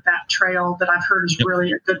something like that, trail that I've heard is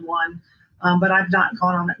really a good one, but I've not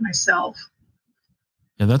gone on it myself.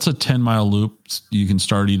 Yeah, that's a 10-mile loop. You can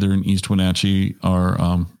start either in East Wenatchee or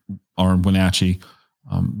in Wenatchee.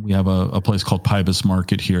 We have a place called Pybus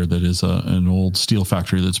Market here that is an old steel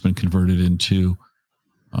factory that's been converted into,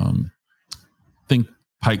 think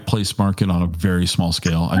Pike Place Market on a very small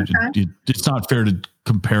scale. Okay. It's not fair to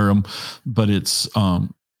compare them, but it's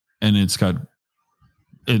and it's got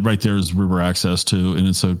it right there is river access to, and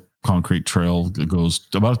it's a concrete trail that goes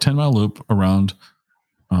about a 10-mile loop around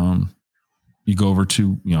you go over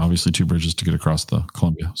obviously 2 bridges to get across the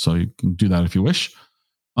Columbia. So you can do that if you wish.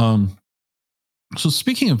 So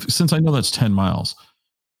speaking of, since I know that's 10 miles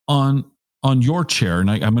on your chair, and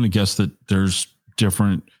I'm going to guess that there's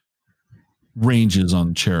different ranges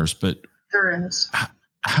on chairs, but there is.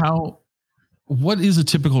 What is a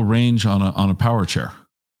typical range on a power chair?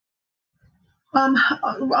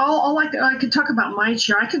 I could talk about my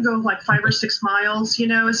chair. I could go like 5 or 6 miles,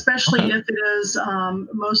 especially if it is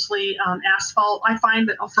mostly asphalt. I find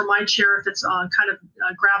that for my chair, if it's kind of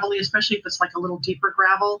gravelly, especially if it's like a little deeper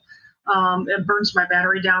gravel, it burns my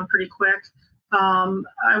battery down pretty quick.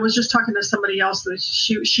 I was just talking to somebody else that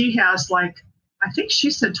she has I think she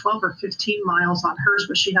said 12 or 15 miles on hers,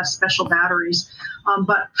 but she has special batteries.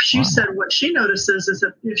 But she said what she notices is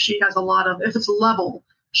that if it's level,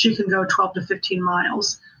 she can go 12 to 15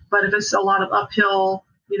 miles. But if it's a lot of uphill,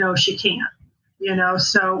 she can't,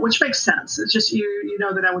 so which makes sense. It's just, you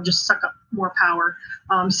know that I would just suck up more power.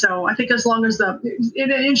 So I think as long as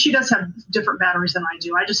and she does have different batteries than I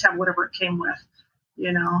do. I just have whatever it came with,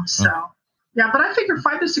 so yeah, but I figure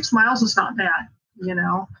 5 to 6 miles is not bad,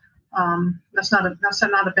 that's not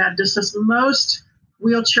a bad distance. Most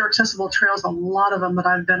wheelchair accessible trails, a lot of them that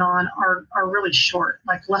I've been on are really short,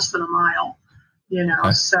 like less than a mile.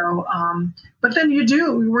 Okay. So, but then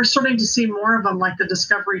we're starting to see more of them, like the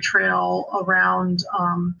Discovery Trail around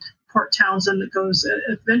Port Townsend that goes,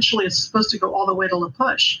 eventually it's supposed to go all the way to La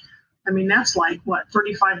Push. I mean, that's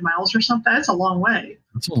 35 miles or something. That's a long way.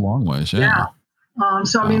 That's a long ways. Yeah.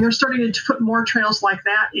 So, I mean, they're starting to put more trails like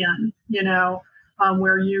that in,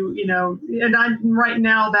 where and right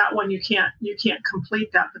now that one, you can't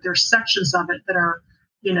complete that, but there's sections of it that are,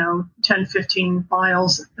 10, 15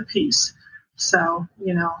 miles a piece. So,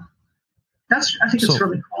 I think it's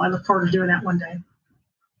really cool. I look forward to doing that one day.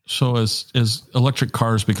 So as electric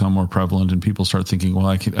cars become more prevalent and people start thinking, well,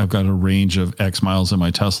 I've got a range of X miles in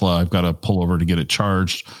my Tesla, I've got to pull over to get it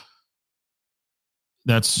charged.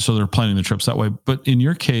 So they're planning the trips that way. But in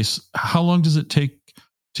your case, how long does it take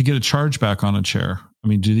to get a charge back on a chair? I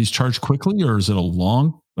mean, do these charge quickly or is it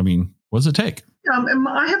what does it take?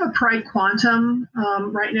 I have a Pride Quantum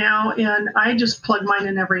right now, and I just plug mine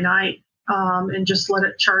in every night. And just let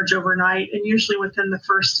it charge overnight. And usually within the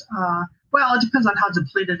first, it depends on how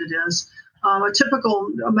depleted it is. A typical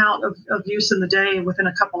amount of use in the day, within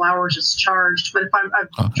a couple hours, it's charged. But if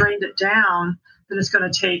I've drained it down, then it's going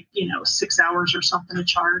to take, 6 hours or something to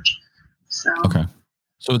charge. So okay.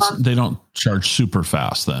 So they don't charge super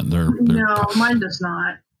fast then. No, mine does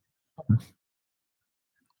not.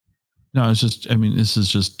 No, it's just, this is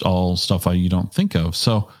just all stuff you don't think of.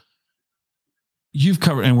 So you've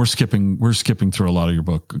covered, and we're skipping through a lot of your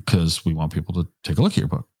book because we want people to take a look at your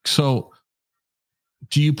book. So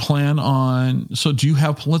let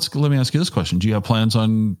me ask you this question. Do you have plans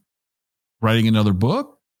on writing another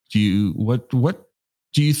book? What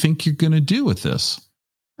do you think you're going to do with this?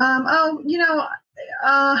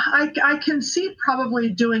 I can see probably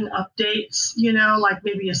doing updates, like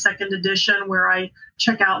maybe a second edition where I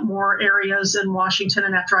check out more areas in Washington.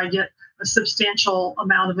 And after I get a substantial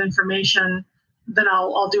amount of information, then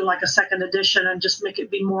I'll do like a second edition and just make it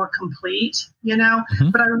be more complete, Mm-hmm.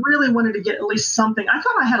 But I really wanted to get at least something. I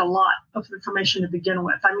thought I had a lot of information to begin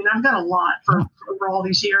with. I mean, I've got a lot for all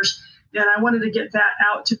these years, and I wanted to get that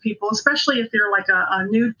out to people, especially if they're like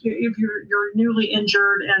if you're newly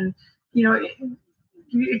injured, and,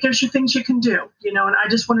 it gives you things you can do, and I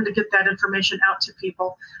just wanted to get that information out to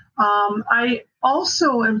people. I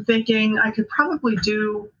also am thinking I could probably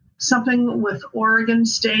do something with Oregon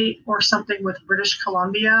State or something with British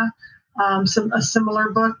Columbia, a similar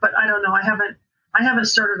book, but I don't know. I haven't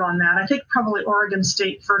started on that. I think probably Oregon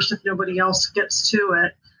State first if nobody else gets to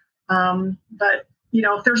it. But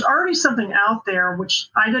if there's already something out there, which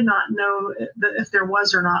I did not know if there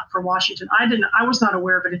was or not for Washington, I was not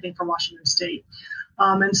aware of anything for Washington State.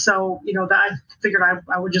 And so, that I figured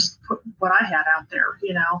I would just put what I had out there,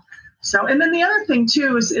 So, and then the other thing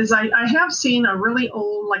too is I have seen a really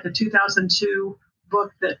old, like a 2002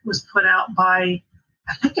 book that was put out by,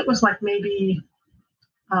 I think it was like maybe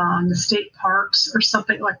the state parks or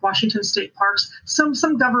something, like Washington State Parks,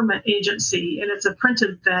 some government agency, and it's a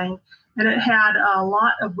printed thing, and it had a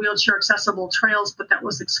lot of wheelchair accessible trails, but that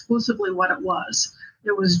was exclusively what it was.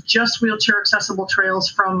 It was just wheelchair accessible trails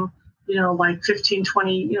from, like 15,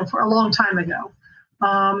 20, for a long time ago.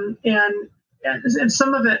 And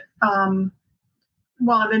some of it,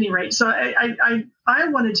 at any rate, so I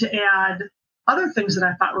wanted to add other things that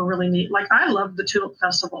I thought were really neat. Like I love the Tulip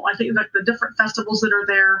Festival. I think like the different festivals that are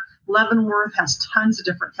there, Leavenworth has tons of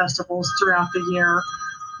different festivals throughout the year.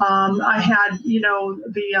 I had,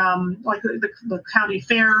 the county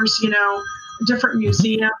fairs, different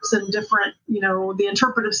museums and different, the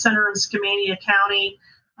Interpretive Center in Skamania County.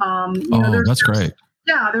 That's great.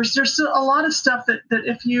 Yeah, there's a lot of stuff that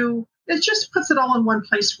it just puts it all in one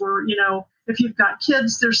place where, if you've got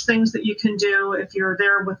kids, there's things that you can do. If you're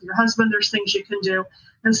there with your husband, there's things you can do.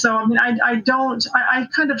 And so, I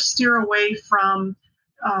kind of steer away from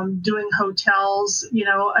doing hotels.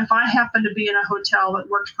 If I happen to be in a hotel that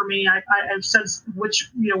worked for me, I've said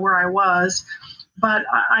where I was, but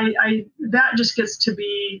that just gets to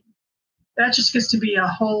be a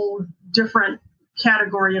whole different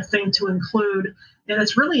category of thing to include. And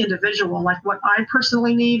it's really individual. Like what I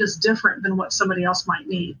personally need is different than what somebody else might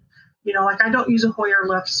need. I don't use a Hoyer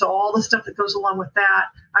lift. So all the stuff that goes along with that,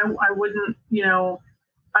 I wouldn't,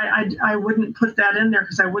 I wouldn't put that in there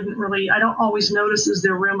because I don't always notice is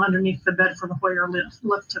there room underneath the bed for the Hoyer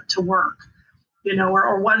lift to work,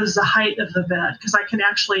 or what is the height of the bed? Because I can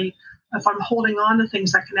actually, if I'm holding on to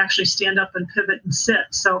things, I can actually stand up and pivot and sit.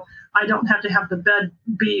 So I don't have to have the bed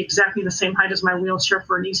be exactly the same height as my wheelchair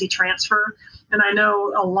for an easy transfer. And I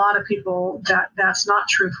know a lot of people that's not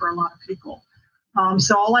true for a lot of people.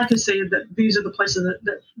 So all I can say is that these are the places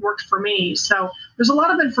that worked for me. So there's a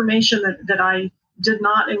lot of information that I did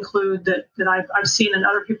not include that I've seen in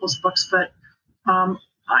other people's books, but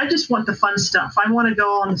I just want the fun stuff. I want to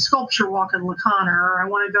go on the sculpture walk in La Conner, or I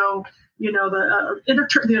want to go,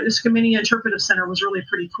 the Skamania Interpretive Center was really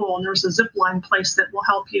pretty cool. And there's a zip line place that will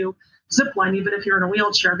help you zip line, even if you're in a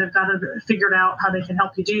wheelchair. They've got to figure out how they can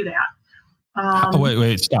help you do that.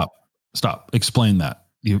 Wait, stop. Explain that.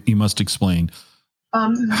 You must explain.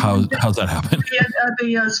 How's that happen?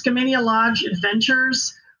 The Skamania Lodge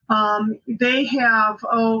Adventures, they have,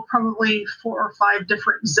 probably 4 or 5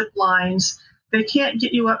 different zip lines. They can't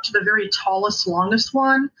get you up to the very tallest, longest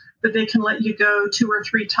one, but they can let you go 2 or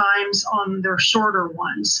 3 times on their shorter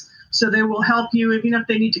ones. So they will help you, even if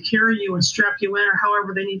they need to carry you and strap you in or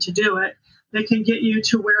however they need to do it. They can get you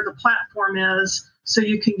to where the platform is so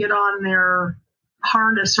you can get on their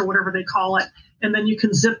harness or whatever they call it. And then you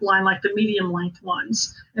can zip line like the medium length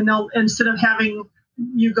ones. And they'll, instead of having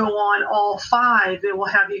you go on all 5, they will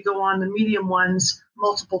have you go on the medium ones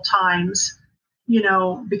multiple times,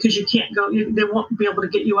 because you can't go, they won't be able to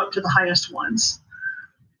get you up to the highest ones.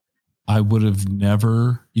 I would have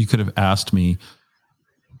never, you could have asked me,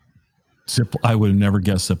 I would have never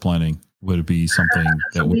guessed ziplining would be something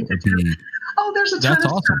that would be. Oh, there's a ton that's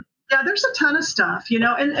of awesome. stuff. Yeah, there's a ton of stuff,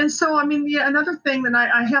 and so, another thing that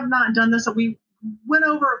I have not done this, that we went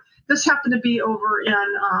over, this happened to be over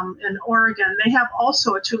in Oregon. They have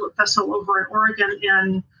also a tulip festival over in Oregon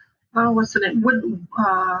in, what's the name?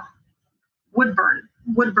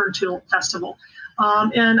 Woodburn Tulip Festival.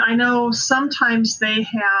 And I know sometimes they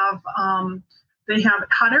have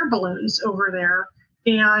hot air balloons over there.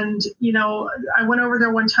 And, I went over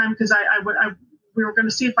there one time because we were going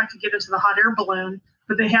to see if I could get into the hot air balloon,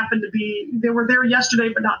 but they were there yesterday,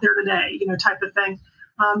 but not there today, type of thing.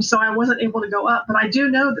 So I wasn't able to go up, but I do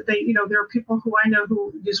know that there are people who I know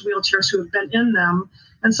who use wheelchairs who have been in them.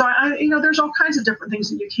 And so there's all kinds of different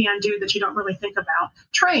things that you can do that you don't really think about.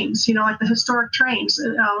 Trains, like the historic trains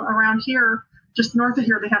around here, just north of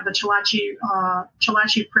here, they have the Chalachi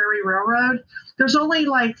Prairie Railroad. There's only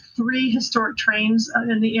like 3 historic trains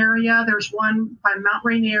in the area. There's one by Mount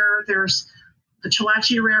Rainier, there's the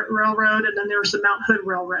Chalachi Railroad, and then there's the Mount Hood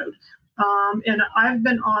Railroad. And I've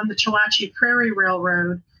been on the Chalachi Prairie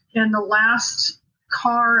Railroad, and the last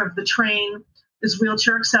car of the train is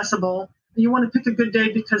wheelchair accessible. You want to pick a good day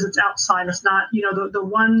because it's outside. It's not,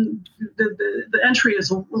 the entry is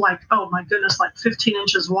like, oh my goodness, like 15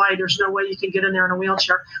 inches wide. There's no way you can get in there in a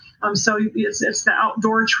wheelchair. So it's the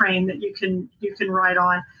outdoor train that you can ride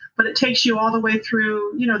on, but it takes you all the way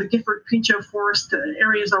through, the Gifford Pinchot Forest, the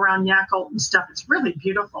areas around Yakult and stuff. It's really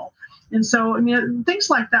beautiful. And so, things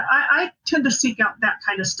like that, I tend to seek out that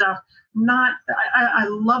kind of stuff. I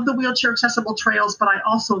love the wheelchair accessible trails, but I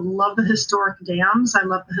also love the historic dams. I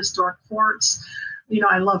love the historic forts.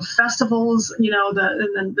 I love festivals,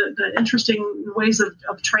 the interesting ways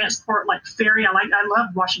of transport, like ferry. I love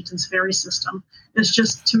Washington's ferry system. It's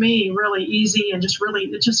just, to me, really easy and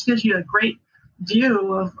it just gives you a great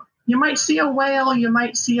view of, you might see a whale, you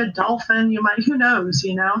might see a dolphin, who knows,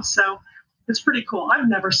 so it's pretty cool. I've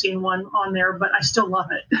never seen one on there, but I still love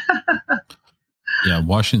it. Yeah,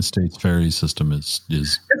 Washington State's ferry system is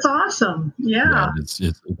it's awesome. Yeah, it's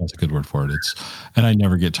that's a good word for it. And I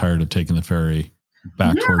never get tired of taking the ferry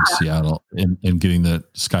back towards Seattle and getting the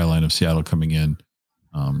skyline of Seattle coming in.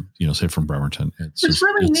 say from Bremerton. It's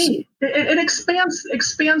really neat. It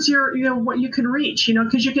expands your, what you can reach,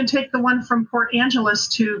 because you can take the one from Port Angeles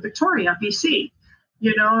to Victoria, BC.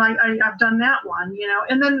 I've done that one,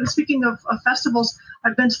 and then speaking of festivals,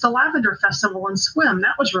 I've been to the Lavender Festival in Swim.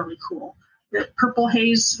 That was really cool. The Purple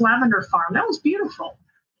Haze Lavender Farm. That was beautiful,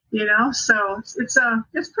 so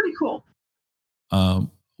it's pretty cool.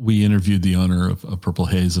 We interviewed the owner of Purple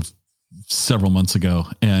Haze several months ago,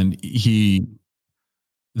 and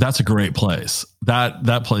that's a great place.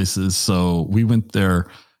 That place is, so we went there,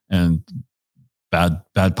 and bad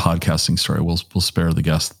podcasting story. We'll spare the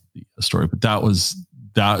guest the story, but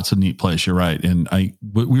that's a neat place. You're right. And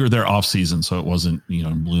we were there off season, so it wasn't,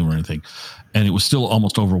 in bloom or anything. And it was still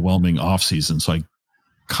almost overwhelming off season. So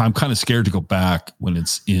I'm kind of scared to go back when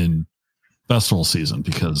it's in festival season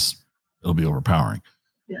because it'll be overpowering.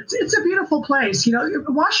 Yeah, it's a beautiful place.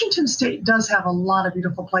 Washington State does have a lot of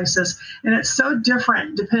beautiful places, and it's so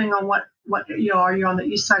different depending on what are you on the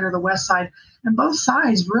east side or the west side, and both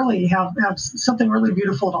sides really have something really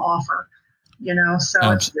beautiful to offer.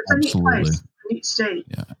 So it's a neat place, a neat state.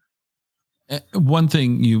 Yeah. One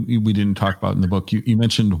thing we didn't talk about in the book, you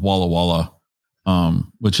mentioned Walla Walla,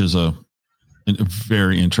 which is a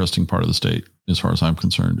very interesting part of the state as far as I'm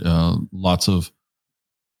concerned.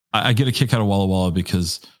 I get a kick out of Walla Walla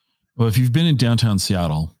because, if you've been in downtown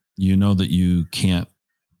Seattle, you know that you can't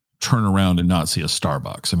turn around and not see a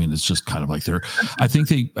Starbucks. I mean, it's just kind of like I think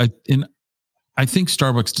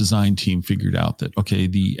Starbucks design team figured out that, okay,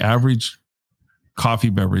 the average coffee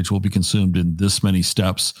beverage will be consumed in this many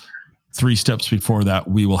steps. 3 steps before that,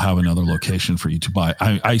 we will have another location for you to buy.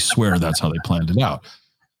 I swear that's how they planned it out.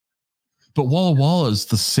 But Walla Walla is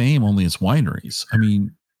the same, only it's wineries. I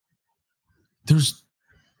mean, there's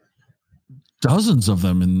dozens of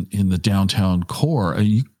them in the downtown core.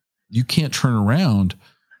 And you can't turn around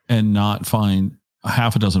and not find a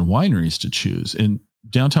half a dozen wineries to choose. And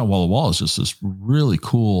downtown Walla Walla is just this really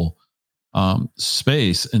cool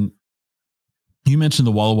space. And you mentioned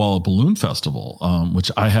the Walla Walla Balloon Festival,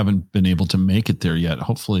 which I haven't been able to make it there yet.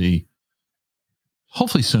 Hopefully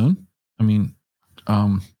soon. I mean,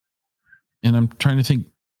 and I'm trying to think.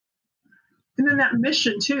 And then that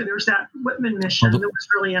mission too. There's that Whitman mission that was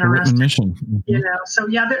really interesting. Whitman mission. Mm-hmm. So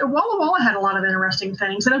yeah, Walla Walla had a lot of interesting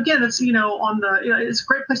things. And again, it's it's a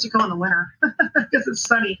great place to go in the winter because it's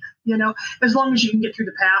sunny. As long as you can get through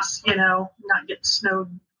the pass, not get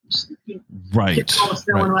snowed. Right. Get all the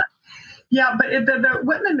snow and wet. Yeah, but the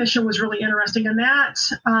Whitman mission was really interesting. And that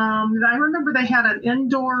I remember they had an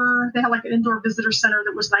indoor visitor center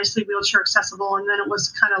that was nicely wheelchair accessible, and then it was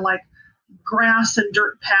kind of like grass and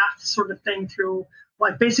dirt path sort of thing through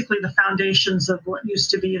basically the foundations of what used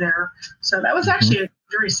to be there. So that was actually a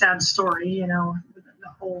very sad story, the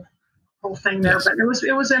whole thing there, yes. But it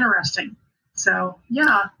was interesting. So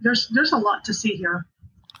yeah, there's a lot to see here.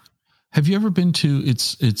 Have you ever been to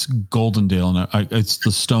it's Goldendale, and it's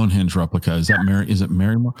the Stonehenge replica? Is that is it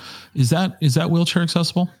Marymore? Is that wheelchair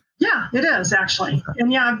accessible? Yeah, it is actually.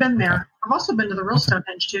 And yeah, I've been there. Okay. I've also been to the real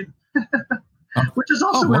Stonehenge too. Which is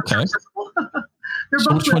also accessible.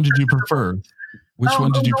 So which one did you prefer? This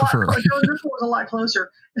one was a lot closer.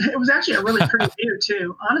 It was actually a really pretty view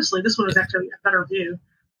too. Honestly, this one was actually a better view.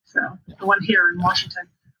 So the one here in Washington.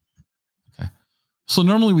 Okay. So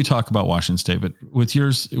normally we talk about Washington State, but with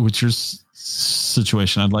your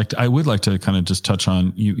situation, I would like to kind of just touch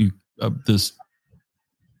on you this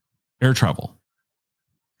air travel.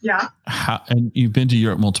 Yeah. And you've been to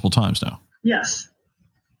Europe multiple times now. Yes.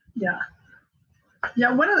 Yeah.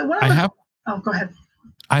 Yeah. Go ahead.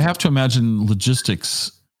 I have to imagine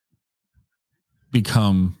logistics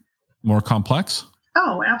become more complex.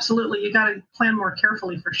 Oh, absolutely. You got to plan more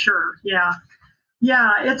carefully for sure. Yeah.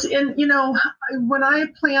 Yeah. When I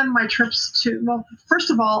plan my trips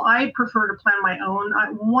first of all, I prefer to plan my own.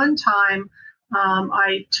 One time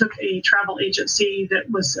I took a travel agency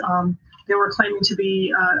that was, they were claiming to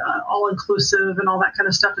be all inclusive and all that kind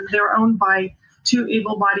of stuff. And they were owned by 2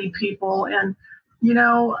 able-bodied people. And,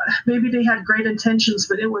 maybe they had great intentions,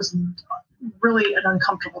 but it was really an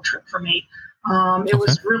uncomfortable trip for me. It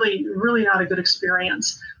was really, really not a good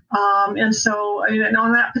experience. And so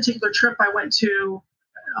on that particular trip, I went to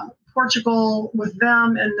Portugal with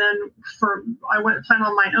them. And then I planned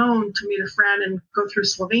on my own to meet a friend and go through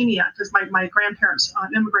Slovenia because my grandparents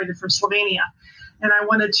immigrated from Slovenia. And I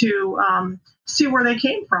wanted to see where they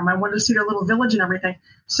came from. I wanted to see their little village and everything.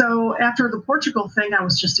 So after the Portugal thing, I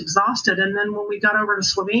was just exhausted. And then when we got over to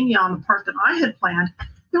Slovenia on the part that I had planned,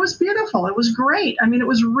 it was beautiful. It was great. I mean, it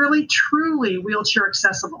was really, truly wheelchair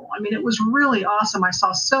accessible. I mean, it was really awesome. I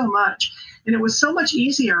saw so much. And it was so much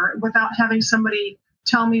easier without having somebody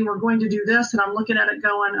tell me we're going to do this, and I'm looking at it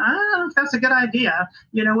going, I don't know if that's a good idea,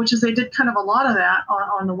 which is they did kind of a lot of that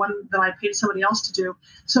on the one that I paid somebody else to do.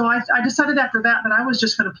 So I decided after that I was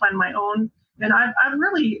just going to plan my own. And I've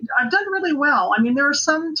done really well. I mean, there are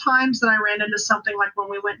some times that I ran into something like when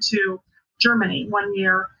we went to Germany one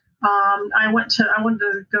year. I wanted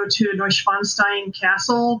to go to Neuschwanstein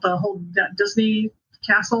Castle, the whole Disney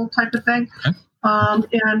castle type of thing. Okay.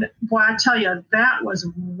 And boy, I tell you, that was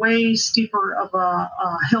way steeper of a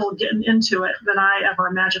hill getting into it than I ever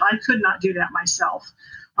imagined. I could not do that myself.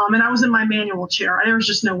 And I was in my manual chair. There was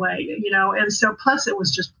just no way, and so plus it was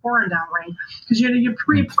just pouring down rain because, you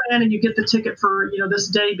pre-plan and you get the ticket for, this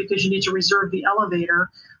day because you need to reserve the elevator.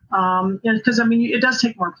 And because, it does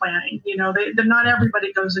take more planning, not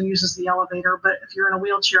everybody goes and uses the elevator, but if you're in a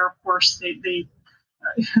wheelchair, of course, they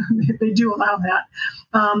do allow that.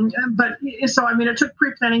 But so, it took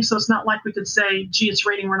pre-planning. So it's not like we could say, gee, it's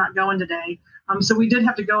raining, we're not going today. So we did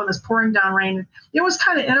have to go in this pouring down rain. It was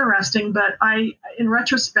kind of interesting, but in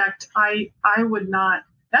retrospect, I would not,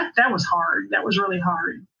 that was hard. That was really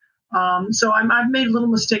hard. So I've made little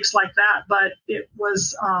mistakes like that, but it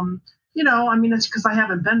was, it's because I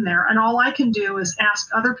haven't been there. And all I can do is ask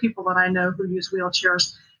other people that I know who use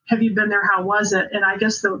wheelchairs, have you been there? How was it? And I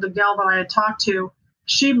guess the gal that I had talked to,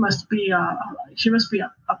 she must be a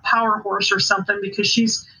power horse or something, because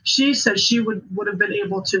she said she would have been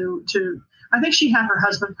able to, I think she had her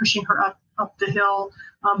husband pushing her up the hill,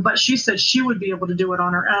 but she said she would be able to do it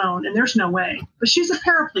on her own, and there's no way. But she's a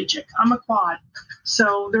paraplegic. I'm a quad.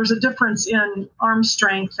 So there's a difference in arm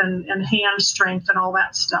strength and hand strength and all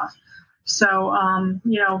that stuff. So,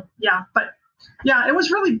 but yeah,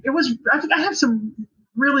 I think I had some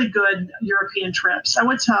really good European trips. I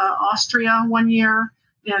went to Austria one year,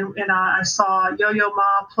 and I saw Yo-Yo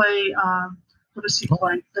Ma play, what does he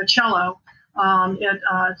play? The cello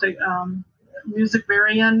at the Music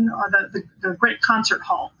Varian, the great concert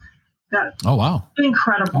hall. Oh, wow.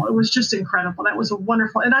 Incredible. It was just incredible. That was a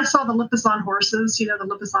wonderful. And I saw the Lipizan horses, the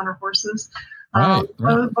Lipizan horses. Right.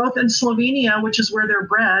 Both in Slovenia, which is where they're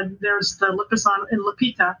bred. There's the Lipizan in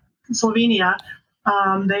Lipika, in Slovenia.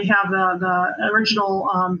 They have the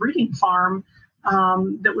original breeding farm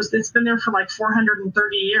it's been there for like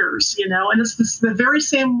 430 years, and it's the very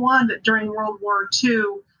same one that during World War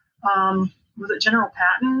II, was it General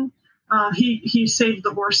Patton? He saved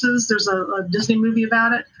the horses. There's a Disney movie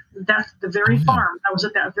about it. That's the very farm. I was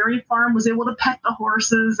at that very farm, was able to pet the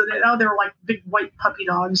horses, and they were like big white puppy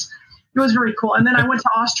dogs. It was very cool. And then I went to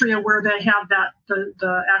Austria, where they have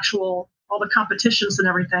the actual, all the competitions and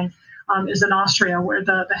everything is in Austria, where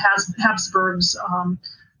the Habsburgs,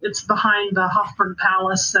 it's behind the Hofburg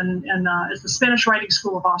Palace, and it's the Spanish Riding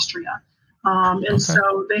School of Austria.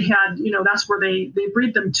 So they had, that's where they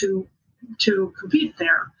breed them to compete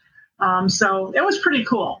there. So it was pretty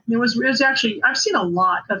cool. It was actually, I've seen a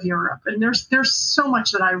lot of Europe, and there's so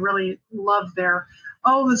much that I really love there.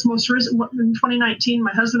 Oh, this most recent, in 2019, my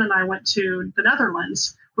husband and I went to the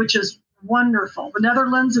Netherlands, which is wonderful. The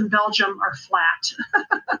Netherlands and Belgium are flat.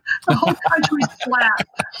 The whole country's flat.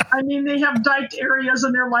 I mean, they have diked areas,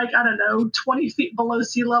 and they're like, 20 feet below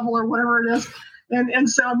sea level or whatever it is. And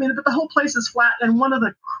so, but the whole place is flat. And one of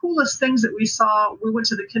the coolest things that we saw, we went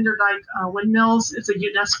to the Kinderdijk windmills. It's a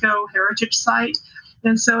UNESCO heritage site.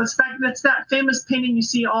 And so it's that famous painting, you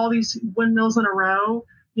see all these windmills in a row,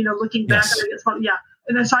 looking back at it. It's fun. Yeah.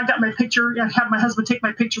 And then so I got my picture. I had my husband take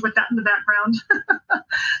my picture with that in the background.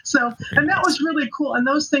 And that was really cool. And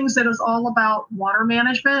those things, that is all about water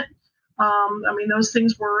management. Those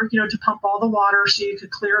things were, to pump all the water so you could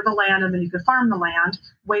clear the land and then you could farm the land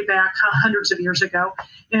way back hundreds of years ago.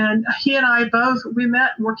 And he and I we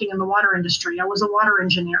met working in the water industry. I was a water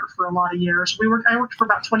engineer for a lot of years. I worked for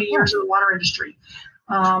about 20 years in the water industry,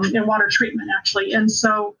 in water treatment, actually. And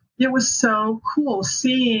so it was so cool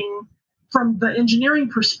seeing from the engineering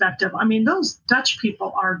perspective. Those Dutch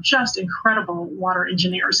people are just incredible water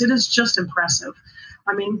engineers. It is just impressive.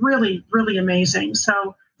 Really, really amazing.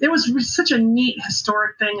 So it was such a neat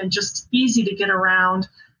historic thing and just easy to get around.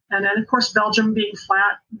 And then, of course, Belgium being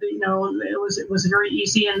flat, it was very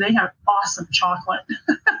easy, and they have awesome chocolate.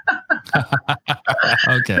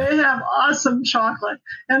 Okay. They have awesome chocolate,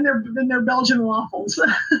 and they're Belgian waffles.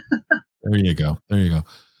 There you go.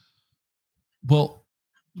 Well,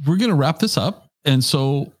 we're going to wrap this up. And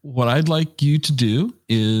so what I'd like you to do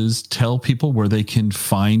is tell people where they can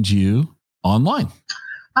find you online.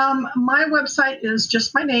 My website is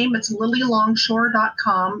just my name. It's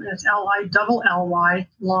lillylongshore.com. It's Lilly,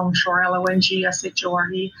 Longshore,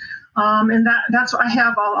 Longshore. And that's what I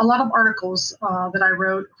have a lot of articles that I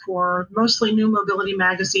wrote for mostly New Mobility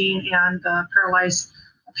Magazine and the Paralyzed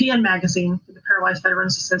PN Magazine for the Paralyzed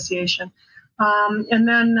Veterans Association. And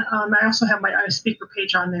then I also have my speaker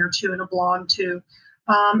page on there too, and a blog too.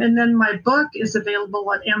 And then my book is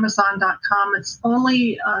available at Amazon.com. It's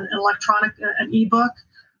only an ebook.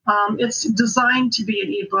 It's designed to be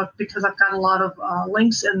an ebook because I've got a lot of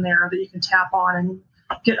links in there that you can tap on and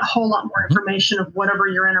get a whole lot more information of whatever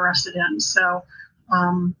you're interested in. So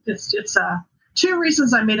it's two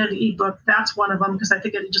reasons I made it an ebook. That's one of them, because I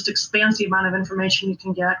think it just expands the amount of information you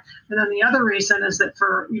can get. And then the other reason is that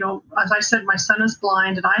for, as I said, my son is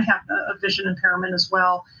blind and I have a vision impairment as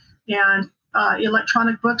well. And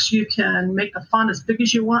electronic books, you can make the font as big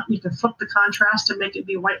as you want. You can flip the contrast and make it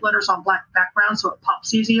be white letters on black background so it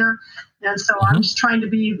pops easier. And so I'm just trying to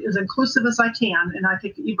be as inclusive as I can. And I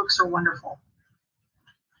think the ebooks are wonderful.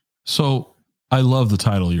 So I love the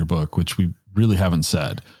title of your book, which we really haven't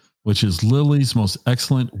said, which is Lily's Most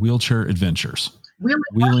Excellent Wheelchair Adventures,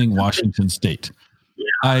 Wheeling Washington State.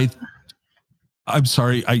 Yeah. I'm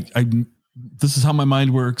sorry. This is how my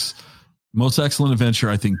mind works. Most Excellent Adventure.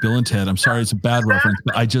 I think Bill and Ted. I'm sorry. It's a bad reference,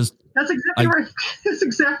 but that's exactly right. That's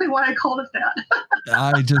exactly why I called it that.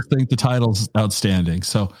 I just think the title's outstanding.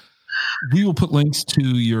 So we will put links to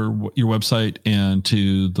your website and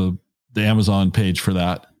to the Amazon page for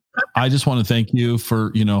that. Okay. I just want to thank you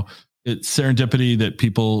for, it's serendipity that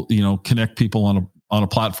people, connect people on a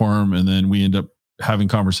platform, and then we end up having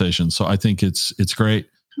conversations. So I think it's great.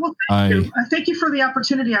 Well, thank you. I thank you for the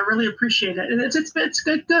opportunity. I really appreciate it. And it's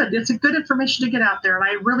good. It's a good information to get out there. And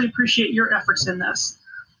I really appreciate your efforts in this.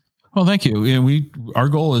 Well, thank you. And our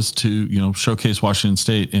goal is to, showcase Washington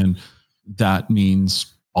State, and that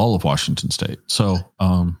means all of Washington State. So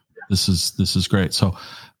this is great. So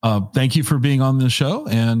thank you for being on the show,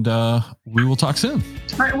 and we will talk soon.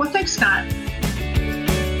 All right. Well, thanks, Scott.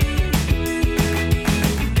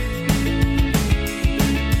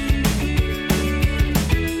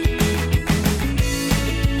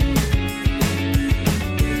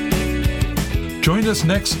 Join us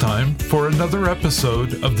next time for another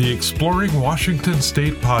episode of the Exploring Washington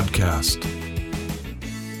State podcast.